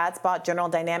Democrats bought General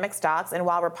Dynamics stocks, and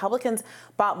while Republicans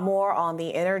bought more on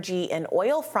the energy and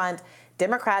oil front,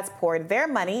 Democrats poured their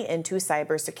money into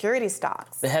cybersecurity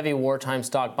stocks. The heavy wartime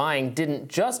stock buying didn't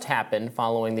just happen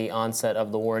following the onset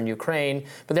of the war in Ukraine,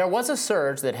 but there was a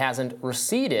surge that hasn't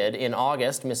receded. In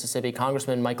August, Mississippi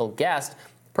Congressman Michael Gaetz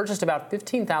purchased about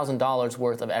 $15,000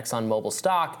 worth of ExxonMobil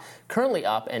stock, currently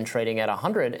up and trading at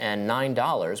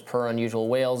 $109 per Unusual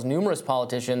Wales. Numerous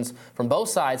politicians from both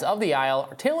sides of the aisle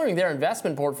are tailoring their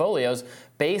investment portfolios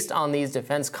based on these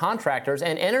defense contractors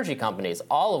and energy companies,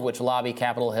 all of which lobby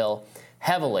Capitol Hill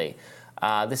heavily.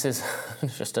 This is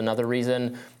just another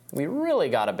reason we really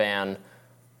got to ban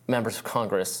members of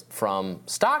Congress from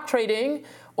stock trading,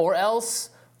 or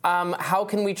else how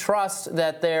can we trust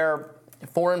that their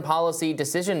foreign policy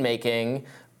decision-making,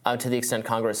 to the extent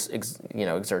Congress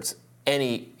exerts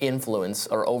any influence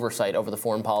or oversight over the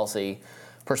foreign policy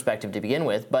perspective to begin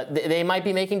with, but they might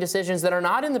be making decisions that are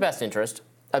not in the best interest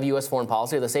of U.S. foreign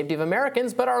policy or the safety of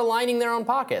Americans, but are lining their own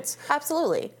pockets.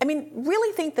 Absolutely. I mean,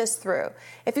 really think this through.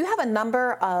 If you have a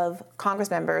number of Congress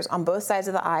members on both sides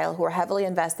of the aisle who are heavily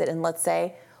invested in, let's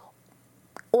say,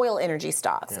 oil energy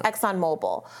stocks,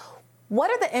 ExxonMobil, what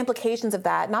are the implications of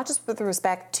that, not just with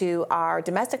respect to our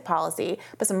domestic policy,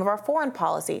 but some of our foreign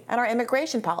policy and our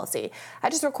immigration policy? I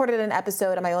just recorded an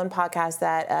episode on my own podcast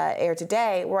that aired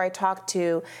today where I talked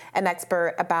to an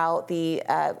expert about the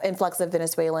influx of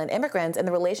Venezuelan immigrants and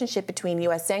the relationship between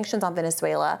U.S. sanctions on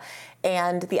Venezuela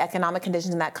and the economic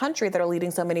conditions in that country that are leading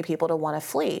so many people to want to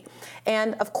flee.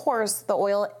 And, of course, the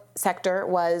oil sector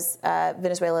was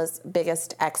Venezuela's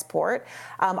biggest export.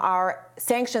 Our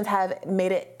sanctions have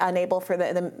made it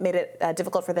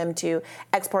difficult for them to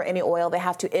export any oil. They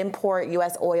have to import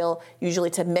U.S. oil, usually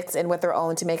to mix in with their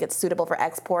own to make it suitable for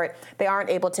export. They aren't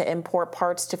able to import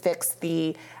parts to fix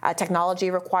the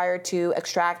technology required to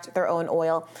extract their own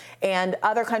oil. And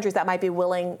other countries that might be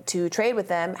willing to trade with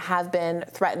them have been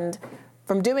threatened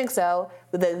from doing so.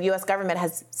 The U.S. government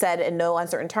has said in no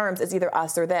uncertain terms, it's either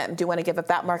us or them. Do you want to give up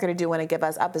that market, or do you want to give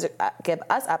us up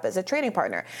as a trading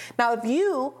partner? Now, if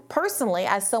you personally,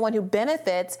 as someone who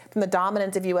benefits from the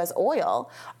dominance of U.S. oil,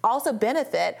 also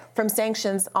benefit from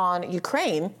sanctions on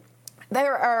Ukraine,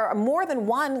 there are more than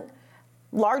one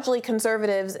largely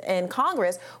conservatives in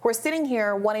Congress who are sitting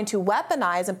here wanting to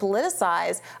weaponize and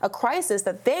politicize a crisis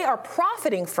that they are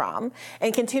profiting from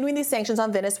and continuing these sanctions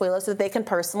on Venezuela so that they can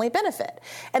personally benefit.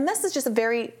 And this is just a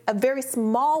very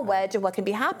small wedge of what can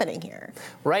be happening here.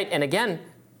 Right. And again,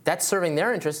 that's serving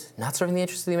their interests, not serving the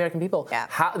interests of the American people. Yeah.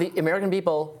 How the American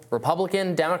people,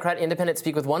 Republican, Democrat, Independent,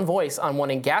 speak with one voice on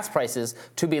wanting gas prices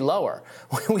to be lower.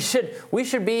 We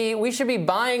should be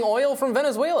buying oil from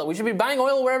Venezuela. We should be buying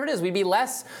oil wherever it is. We'd be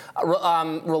less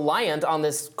reliant on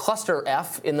this cluster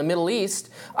F in the Middle East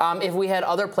if we had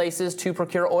other places to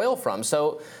procure oil from.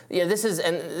 So yeah, this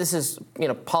is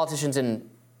politicians in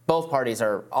both parties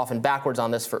are often backwards on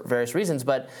this for various reasons,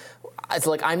 but it's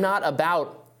like I'm not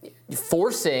about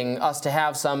forcing us to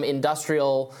have some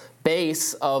industrial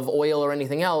base of oil or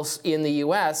anything else in the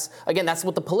U.S. Again, that's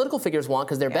what the political figures want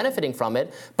because they're benefiting from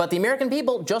it. But the American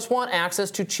people just want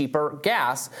access to cheaper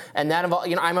gas, and that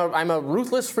involves. I'm a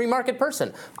ruthless free market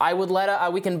person. I would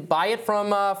we can buy it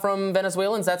from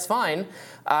Venezuelans. That's fine.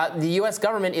 The U.S.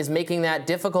 government is making that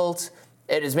difficult.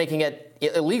 It is making it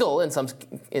illegal in some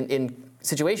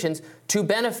situations to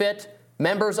benefit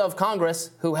members of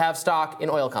Congress who have stock in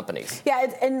oil companies.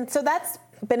 Yeah, and so that's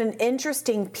been an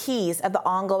interesting piece of the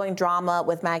ongoing drama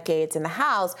with Matt Gaetz in the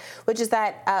House, which is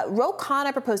that Ro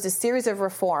Khanna proposed a series of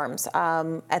reforms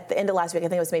at the end of last week. I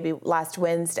think it was maybe last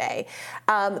Wednesday,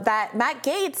 that Matt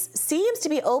Gaetz seems to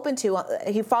be open to.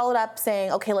 He followed up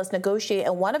saying, okay, let's negotiate.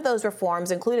 And one of those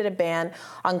reforms included a ban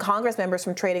on Congress members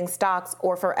from trading stocks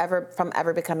or from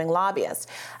ever becoming lobbyists.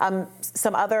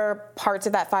 Some other parts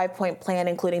of that 5-point plan,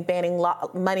 including banning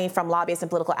money from lobbyists and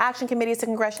political action committees to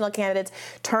congressional candidates,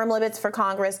 term limits for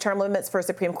Congress, term limits for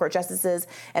Supreme Court justices,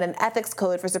 and an ethics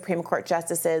code for Supreme Court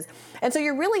justices. And so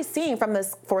you're really seeing from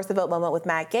this force the vote moment with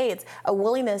Matt Gaetz a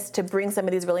willingness to bring some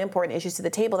of these really important issues to the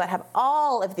table that have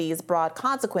all of these broad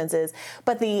consequences.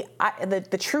 But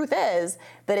the truth is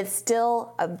that it's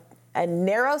still a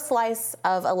narrow slice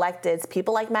of electeds,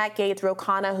 people like Matt Gaetz, Ro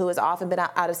Khanna, who has often been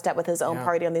out of step with his own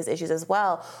party on these issues as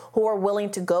well, who are willing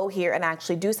to go here and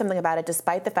actually do something about it,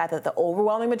 despite the fact that the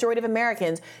overwhelming majority of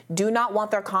Americans do not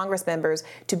want their Congress members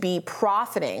to be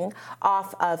profiting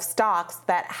off of stocks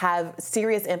that have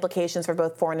serious implications for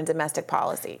both foreign and domestic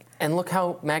policy. And look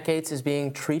how Matt Gaetz is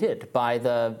being treated by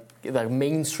the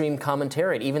mainstream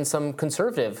commentariat, even some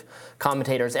conservative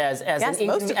commentators, as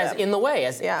in the way,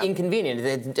 as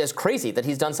inconvenient, as crazy, that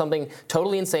he's done something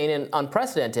totally insane and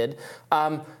unprecedented.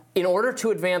 In order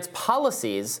to advance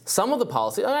policies, some of the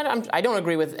policies, I don't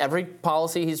agree with every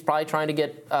policy he's probably trying to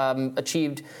get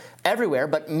achieved everywhere,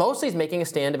 but mostly he's making a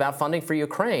stand about funding for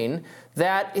Ukraine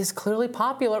that is clearly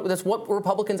popular. That's what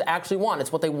Republicans actually want.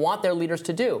 It's what they want their leaders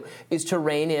to do, is to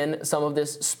rein in some of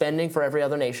this spending for every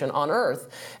other nation on earth.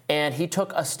 And he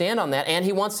took a stand on that, and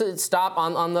he wants to stop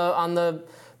on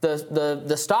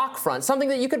the stock front, something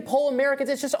that you could poll Americans.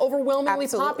 It's just overwhelmingly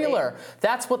popular.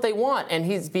 That's what they want, and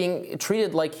he's being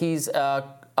treated like he's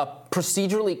a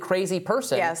procedurally crazy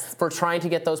person for trying to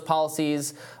get those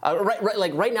policies.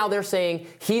 Right now they're saying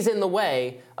he's in the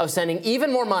way of sending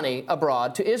even more money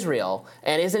abroad to Israel.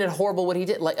 And isn't it horrible what he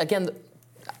did? Again,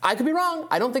 I could be wrong.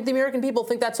 I don't think the American people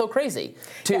think that's so crazy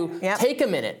to take a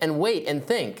minute and wait and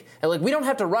think. And we don't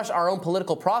have to rush our own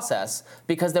political process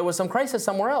because there was some crisis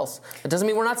somewhere else. It doesn't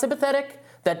mean we're not sympathetic.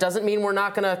 That doesn't mean we're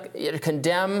not going to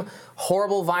condemn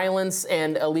horrible violence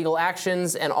and illegal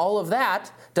actions and all of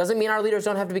that. Doesn't mean our leaders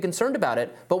don't have to be concerned about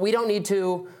it. But we don't need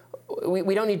to.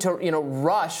 We don't need to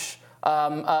rush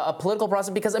a political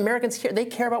process because Americans here, they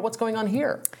care about what's going on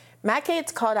here. Matt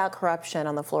Gaetz called out corruption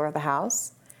on the floor of the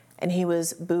House, and he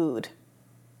was booed.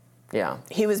 Yeah.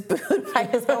 He was booed by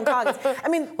his own caucus. I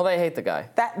mean, well, they hate the guy.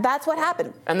 That's what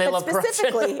happened. And they love corruption.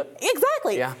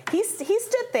 Exactly. Yeah. He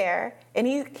stood there and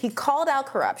he called out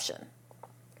corruption.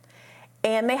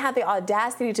 And they had the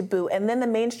audacity to boo. And then the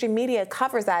mainstream media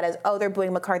covers that as, they're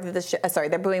booing McCarthy.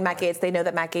 They're booing Matt Gaetz. They know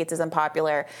that Matt Gaetz is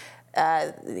unpopular.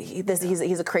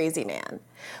 He's a crazy man.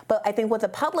 But I think what the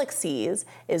public sees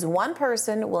is one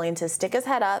person willing to stick his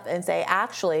head up and say,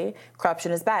 actually,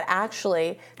 corruption is bad.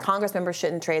 Actually, Congress members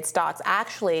shouldn't trade stocks.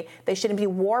 Actually, they shouldn't be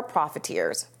war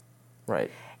profiteers. Right.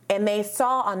 And they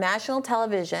saw on national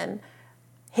television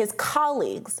his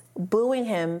colleagues booing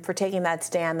him for taking that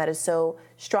stand that is so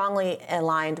strongly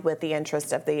aligned with the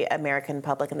interests of the American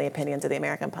public and the opinions of the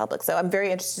American public. So I'm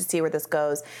very interested to see where this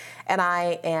goes. And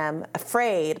I am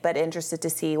afraid, but interested to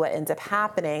see what ends up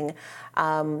happening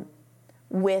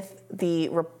with the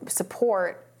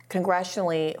support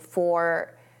congressionally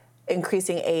for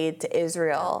increasing aid to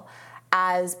Israel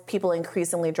as people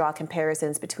increasingly draw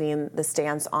comparisons between the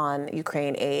stance on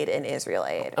Ukraine aid and Israel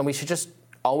aid. And we should just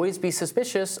always be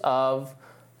suspicious of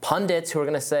pundits who are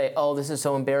going to say, this is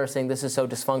so embarrassing, this is so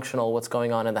dysfunctional, what's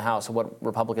going on in the House, what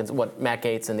Matt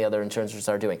Gaetz and the other insurances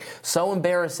are doing. So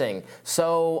embarrassing,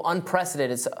 so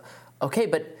unprecedented. Okay,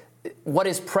 but what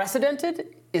is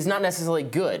precedented is not necessarily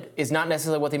good, is not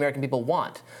necessarily what the American people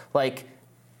want.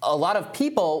 A lot of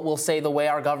people will say the way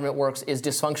our government works is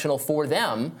dysfunctional for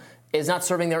them, is not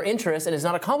serving their interests, and is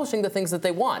not accomplishing the things that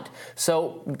they want.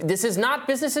 So this is not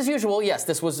business as usual. Yes,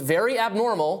 this was very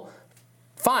abnormal,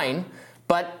 fine,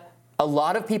 but a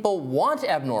lot of people want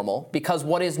abnormal because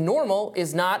what is normal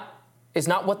is not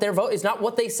what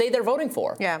they say they're voting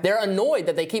for. Yeah. They're annoyed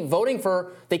that they keep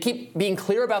being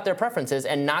clear about their preferences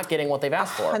and not getting what they've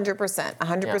asked for. 100%.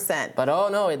 Yeah.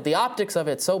 But the optics of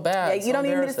it's so bad. Yeah, you don't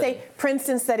need me to say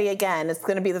Princeton study again. It's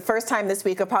going to be the first time this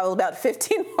week, or probably about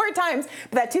 15 more times.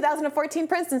 But that 2014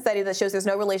 Princeton study that shows there's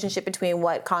no relationship between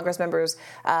what Congress members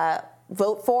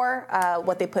vote for,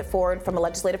 what they put forward from a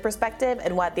legislative perspective,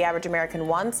 and what the average American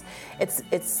wants.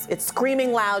 It's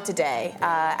screaming loud today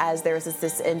as there's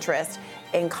this interest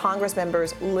in Congress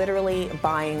members literally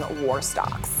buying war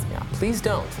stocks. Yeah, please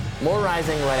don't. More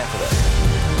Rising right after this.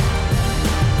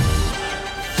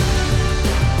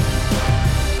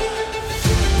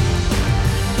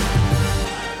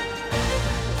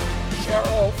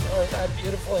 that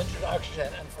beautiful introduction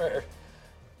and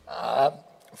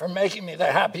for making me the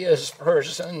happiest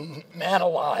man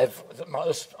alive with the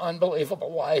most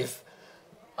unbelievable wife.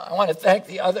 I want to thank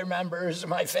the other members of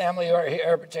my family who are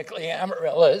here, particularly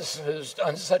Amaryllis, who's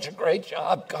done such a great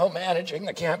job co-managing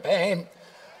the campaign,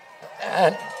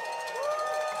 and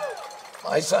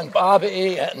my son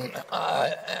Bobby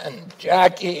and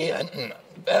Jackie and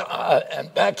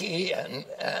Becky and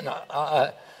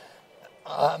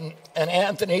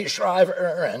Anthony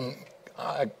Shriver and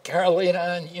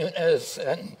Carolina and Eunice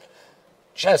and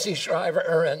Jesse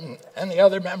Shriver and the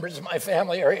other members of my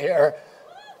family are here.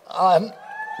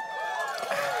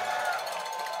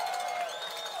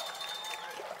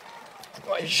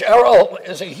 Cheryl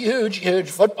is a huge,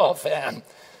 huge football fan.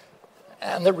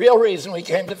 And the real reason we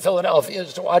came to Philadelphia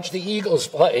is to watch the Eagles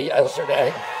play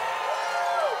yesterday.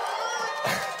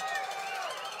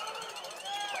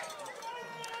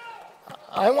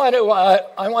 I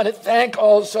want to thank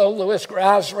also Louis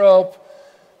Grassrope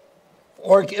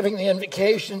for giving the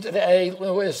invocation today.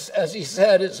 Louis, as he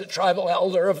said, is a tribal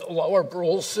elder of the Lower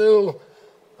Brule Sioux,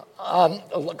 the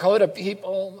Lakota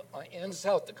people in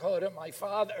South Dakota. My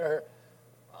father,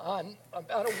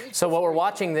 about a week So what we're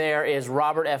watching there is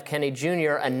Robert F. Kennedy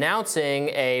Jr. announcing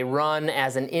a run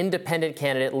as an independent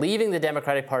candidate, leaving the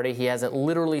Democratic Party. He hasn't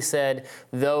literally said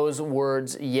those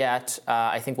words yet.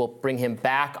 I think we'll bring him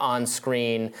back on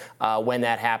screen when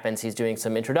that happens. He's doing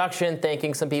some introduction,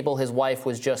 thanking some people. His wife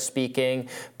was just speaking.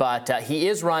 But he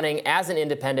is running as an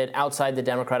independent outside the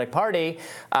Democratic Party.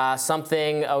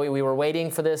 Something we were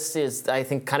waiting for this is, I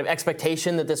think, kind of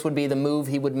expectation that this would be the move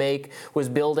he would make, was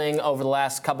building over the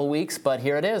last couple weeks, but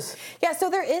here it is. Yeah, so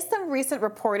there is some recent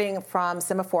reporting from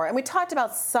Semaphore, and we talked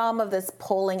about some of this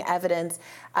polling evidence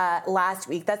last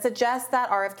week that suggests that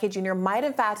RFK Jr. might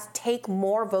in fact take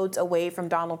more votes away from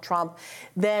Donald Trump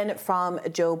than from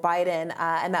Joe Biden.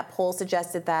 And that poll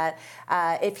suggested that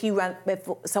if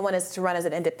someone is to run as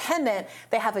an independent,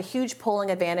 they have a huge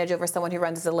polling advantage over someone who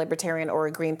runs as a Libertarian or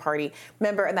a Green Party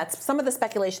member. And that's some of the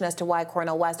speculation as to why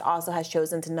Cornel West also has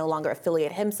chosen to no longer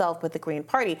affiliate himself with the Green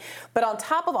Party. But on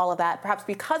top of all of that, perhaps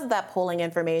because of that polling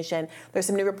information, there's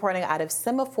some new reporting out of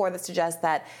Semaphore that suggests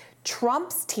that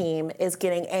Trump's team is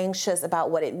getting anxious about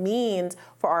what it means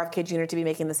for RFK Jr. to be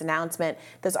making this announcement.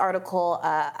 This article,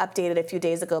 updated a few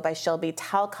days ago by Shelby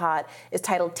Talcott, is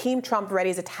titled "Team Trump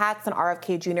Readies Attacks on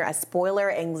RFK Jr. as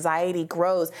Spoiler Anxiety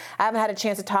Grows." I haven't had a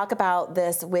chance to talk about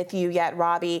this with you yet,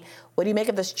 Robbie. What do you make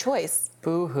of this choice?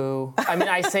 Boo-hoo. I mean,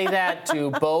 I say that to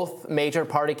both major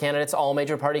party candidates, all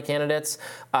major party candidates.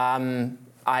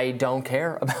 I don't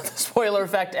care about the spoiler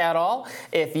effect at all.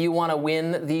 If you want to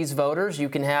win these voters, you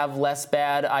can have less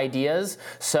bad ideas.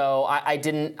 So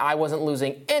I wasn't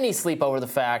losing any sleep over the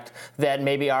fact that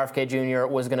maybe RFK Jr.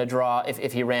 was going to draw,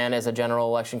 if he ran as a general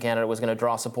election candidate, was going to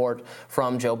draw support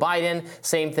from Joe Biden.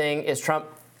 Same thing is Trump.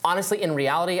 Honestly, in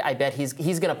reality, I bet he's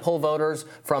going to pull voters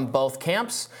from both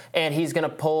camps, and he's going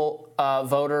to pull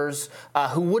voters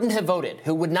who wouldn't have voted,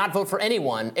 who would not vote for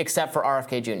anyone except for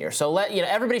RFK Jr. So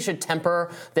everybody should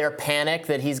temper their panic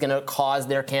that he's going to cause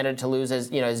their candidate to lose, as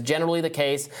is generally the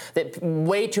case. That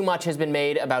way too much has been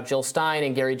made about Jill Stein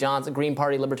and Gary Johnson, Green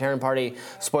Party, Libertarian Party,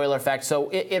 spoiler effect. So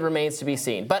it remains to be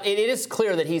seen. But it is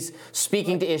clear that he's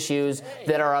speaking to issues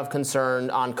that are of concern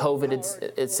on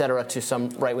COVID, et cetera, to some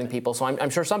right-wing people. So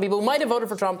I'm sure some people who might have voted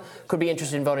for Trump could be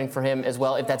interested in voting for him as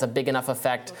well, if that's a big enough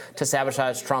effect to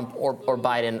sabotage Trump or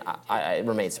Biden. It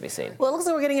remains to be seen. Well, it looks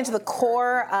like we're getting into the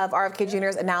core of RFK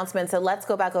Jr.'s announcement, so let's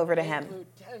go back over to him.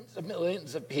 Tens of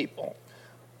millions of people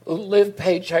who live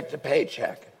paycheck to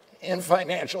paycheck in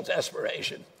financial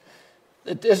desperation.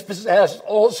 The dispossessed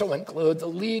also include the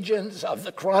legions of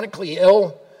the chronically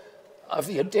ill, of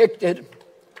the addicted,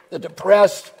 the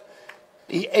depressed,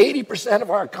 the 80%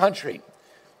 of our country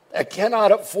that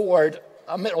cannot afford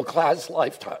a middle-class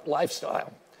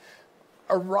lifestyle.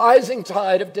 A rising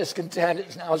tide of discontent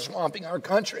is now swamping our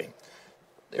country.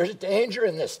 There's danger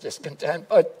in this discontent,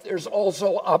 but there's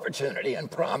also opportunity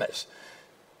and promise.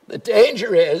 The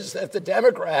danger is that the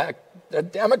demagogues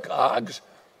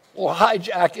will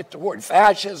hijack it toward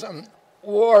fascism,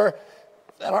 or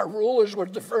that our rulers will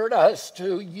divert us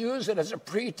to use it as a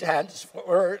pretense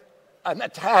for an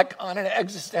attack on an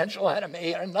existential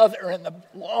enemy, another in the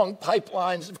long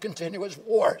pipelines of continuous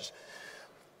wars.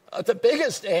 The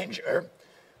biggest danger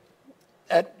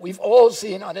that we've all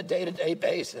seen on a day-to-day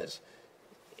basis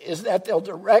is that they'll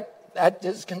direct that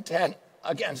discontent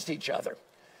against each other.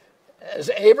 As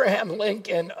Abraham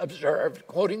Lincoln observed,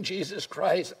 quoting Jesus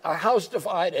Christ, "A house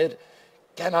divided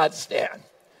cannot stand."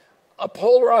 A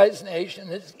polarized nation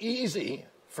is easy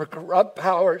for corrupt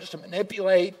powers to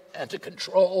manipulate and to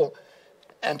control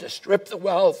and to strip the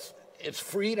wealth its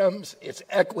freedoms, its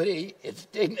equity, its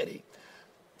dignity.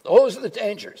 Those are the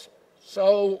dangers.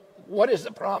 So what is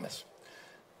the promise?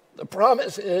 The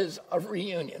promise is of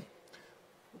reunion.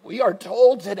 We are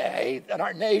told today that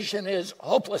our nation is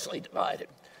hopelessly divided.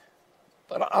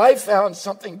 But I found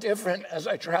something different as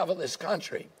I travel this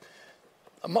country.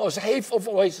 The most hateful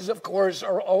voices, of course,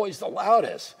 are always the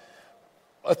loudest.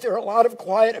 But there are a lot of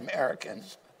quiet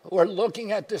Americans who are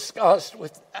looking at disgust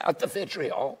at the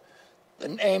vitriol, the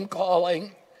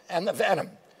name-calling, and the venom.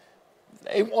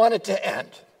 They want it to end.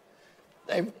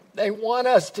 They want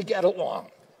us to get along.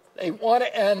 They want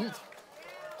to end.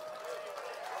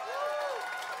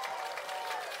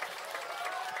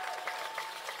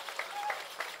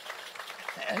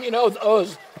 And you know,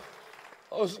 those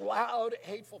loud,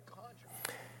 hateful contracts.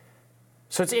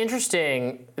 So it's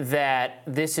interesting that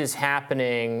this is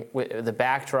happening with the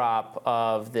backdrop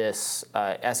of this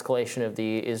escalation of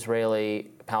the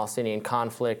Israeli-Palestinian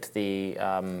conflict, the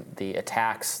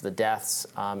attacks, the deaths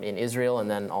in Israel, and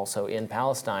then also in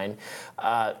Palestine.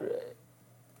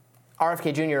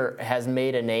 RFK Jr. has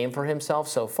made a name for himself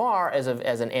so far as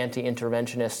an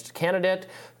anti-interventionist candidate,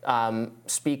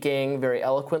 speaking very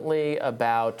eloquently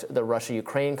about the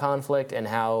Russia-Ukraine conflict and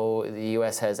how the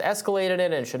U.S. has escalated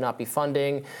it and should not be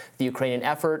funding the Ukrainian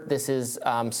effort. This is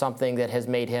something that has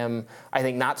made him, I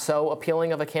think, not so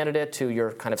appealing of a candidate to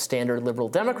your kind of standard liberal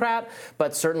Democrat,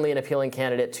 but certainly an appealing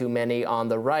candidate to many on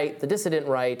the right, the dissident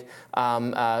right,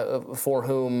 for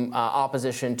whom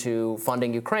opposition to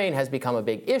funding Ukraine has become a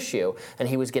big issue. And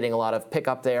he was getting a lot of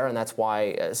pickup there, and that's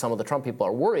why some of the Trump people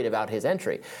are worried about his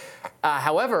entry.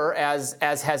 However, as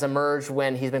has emerged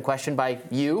when he's been questioned by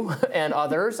you and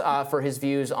others for his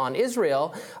views on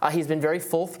Israel, he's been very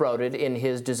full-throated in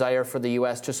his desire for the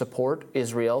U.S. to support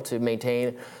Israel, to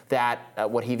maintain that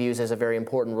what he views as a very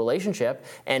important relationship.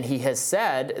 And he has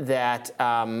said that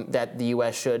that the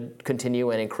U.S. should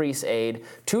continue and increase aid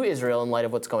to Israel in light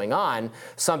of what's going on,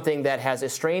 something that has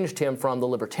estranged him from the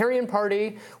Libertarian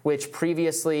Party, which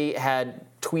previously had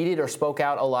tweeted or spoke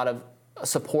out a lot of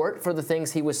support for the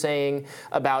things he was saying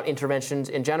about interventions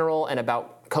in general and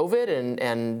about COVID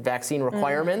and vaccine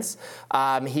requirements.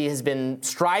 He has been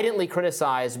stridently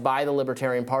criticized by the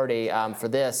Libertarian Party for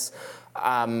this.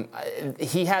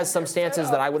 He has some stances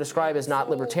that I would describe as not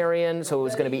libertarian, so it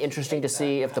was going to be interesting to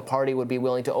see if the party would be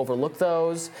willing to overlook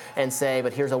those and say,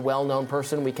 but here's a well-known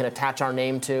person we can attach our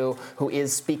name to who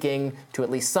is speaking to at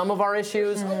least some of our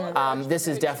issues. This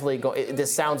is definitely,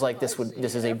 this sounds like this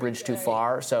is a bridge too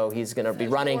far, so he's going to be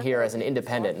running here as an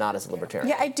independent, not as a libertarian.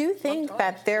 Yeah, I do think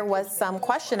that there was some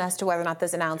question as to whether or not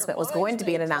this announcement was going to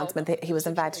be an announcement that he was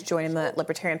invited to join the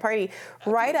Libertarian Party,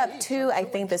 right up to, I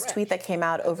think, this tweet that came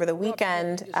out over the weekend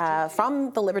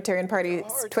from the Libertarian Party's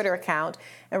Twitter account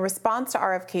in response to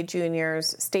RFK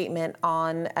Jr.'s statement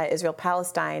on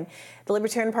Israel-Palestine. The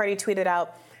Libertarian Party tweeted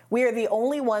out, "We are the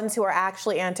only ones who are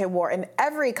actually anti-war in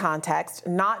every context,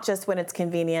 not just when it's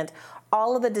convenient.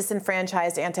 All of the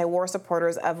disenfranchised anti-war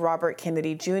supporters of Robert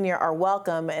Kennedy Jr. are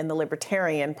welcome in the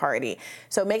Libertarian Party."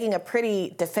 So making a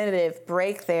pretty definitive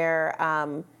break there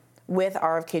with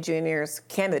RFK Jr.'s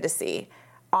candidacy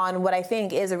on what I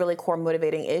think is a really core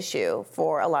motivating issue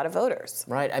for a lot of voters.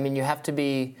 Right. I mean, you have to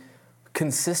be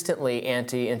consistently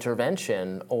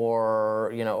anti-intervention,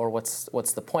 or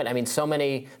what's the point? I mean, so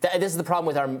many. This is the problem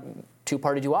with our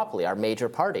two-party duopoly, our major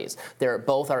parties.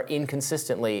 Both are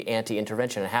inconsistently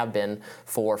anti-intervention and have been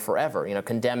for forever.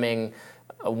 Condemning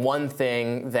one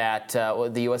thing that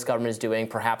the U.S. government is doing,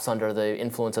 perhaps under the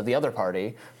influence of the other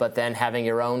party, but then having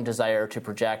your own desire to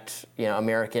project,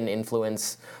 American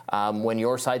influence when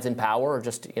your side's in power, or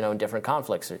just, in different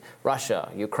conflicts, Russia,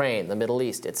 Ukraine, the Middle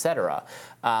East, etc.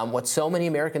 What so many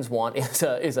Americans want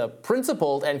is a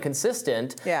principled and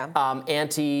consistent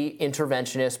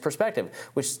anti-interventionist perspective,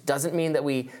 which doesn't mean that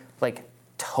we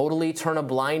totally turn a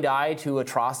blind eye to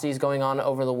atrocities going on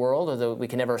over the world, or that we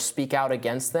can never speak out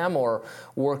against them or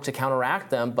work to counteract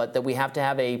them, but that we have to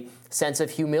have a sense of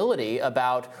humility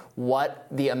about what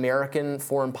the American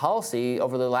foreign policy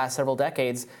over the last several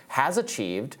decades has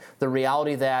achieved, the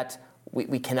reality that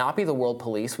we cannot be the world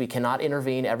police, we cannot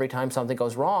intervene every time something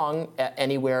goes wrong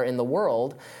anywhere in the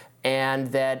world,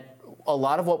 and that a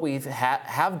lot of what we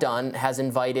have done has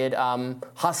invited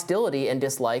hostility and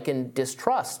dislike and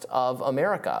distrust of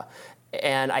America.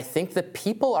 And I think the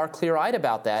people are clear-eyed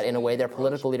about that in a way their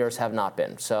political leaders have not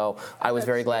been. So I was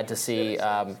very glad to see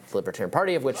the Libertarian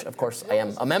Party, of which, of course, I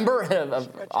am a member,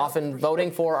 of often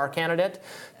voting for our candidate,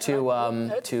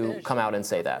 to come out and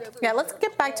say that. Yeah, let's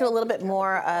get back to a little bit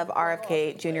more of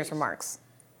RFK Jr.'s remarks.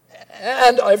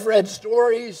 And I've read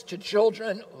stories to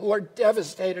children who are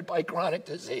devastated by chronic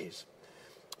disease.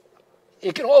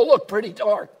 It can all look pretty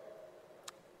dark,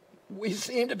 We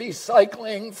seem to be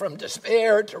cycling from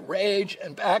despair to rage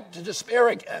and back to despair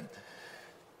again.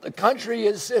 The country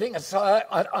is sitting aside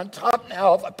on top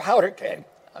now of a powder keg.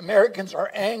 Americans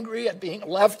are angry at being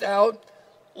left out,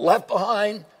 left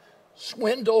behind,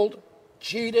 swindled,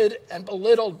 cheated, and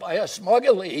belittled by a smug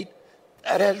elite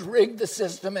that has rigged the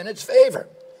system in its favor.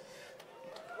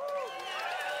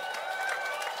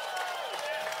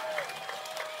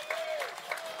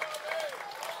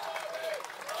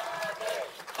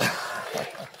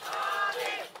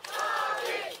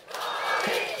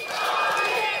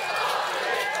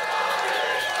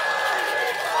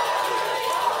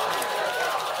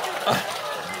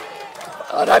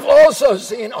 But I've also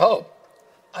seen hope.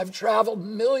 I've traveled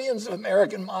millions of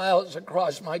American miles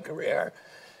across my career.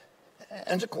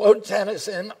 And to quote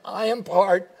Tennyson, I am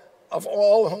part of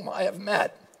all whom I have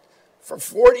met. For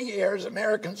 40 years,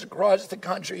 Americans across the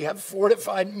country have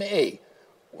fortified me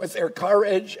with their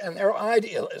courage and their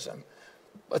idealism.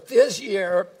 But this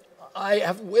year, I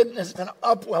have witnessed an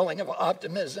upwelling of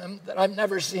optimism that I've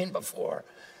never seen before.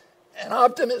 And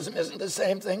optimism isn't the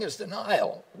same thing as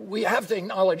denial. We have to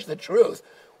acknowledge the truth.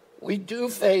 We do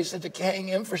face a decaying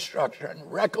infrastructure and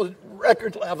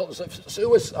record levels of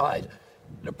suicide,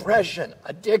 depression,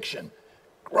 addiction,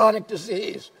 chronic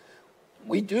disease.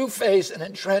 We do face an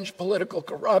entrenched political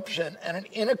corruption and an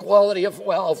inequality of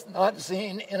wealth not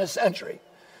seen in a century.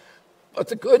 But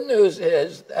the good news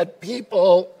is that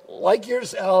people like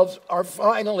yourselves are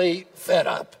finally fed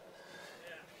up.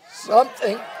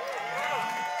 Something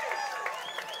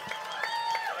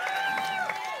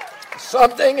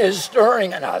is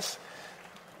stirring in us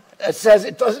that says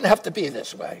it doesn't have to be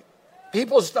this way.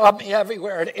 People stop me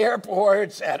everywhere at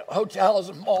airports, at hotels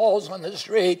and malls, on the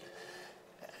street,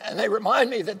 and they remind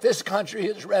me that this country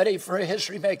is ready for a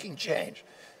history-making change.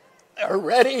 They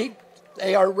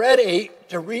are ready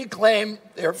to reclaim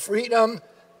their freedom,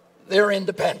 their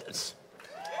independence.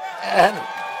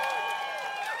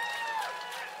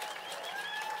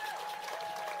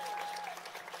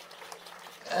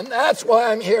 And that's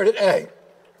why I'm here today.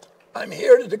 I'm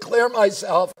here to declare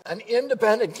myself an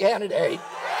independent candidate.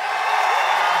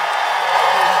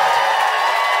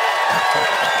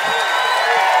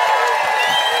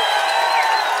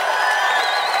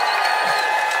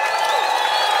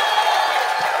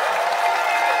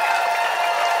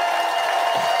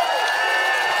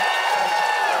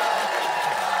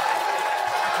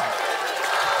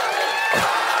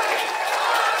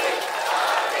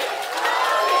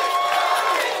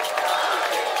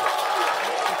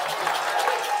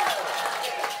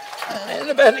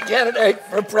 Independent candidate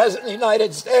for President of the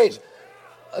United States.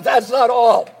 That's not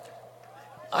all.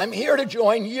 I'm here to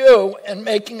join you in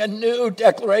making a new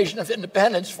Declaration of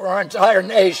Independence for our entire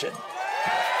nation.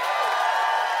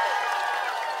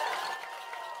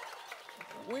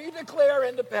 We declare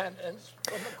independence.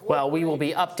 Well, we will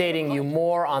be updating you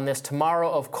more on this tomorrow,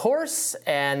 of course,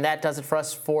 and that does it for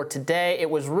us for today. It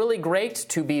was really great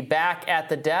to be back at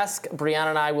the desk. Brianna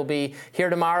and I will be here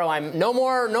tomorrow. No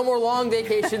more long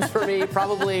vacations for me,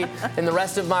 probably in the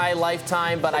rest of my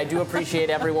lifetime, but I do appreciate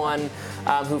everyone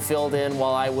who filled in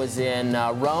while I was in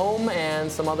Rome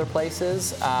and some other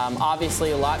places.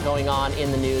 Obviously, a lot going on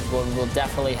in the news. We'll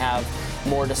definitely have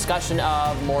more discussion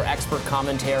of, more expert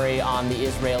commentary on the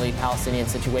Israeli-Palestinian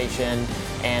situation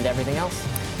and everything else.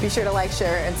 Be sure to like,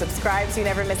 share, and subscribe so you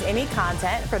never miss any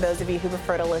content. For those of you who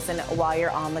prefer to listen while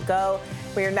you're on the go,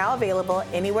 we are now available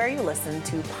anywhere you listen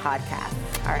to podcasts.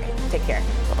 All right, take care.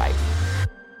 Bye-bye.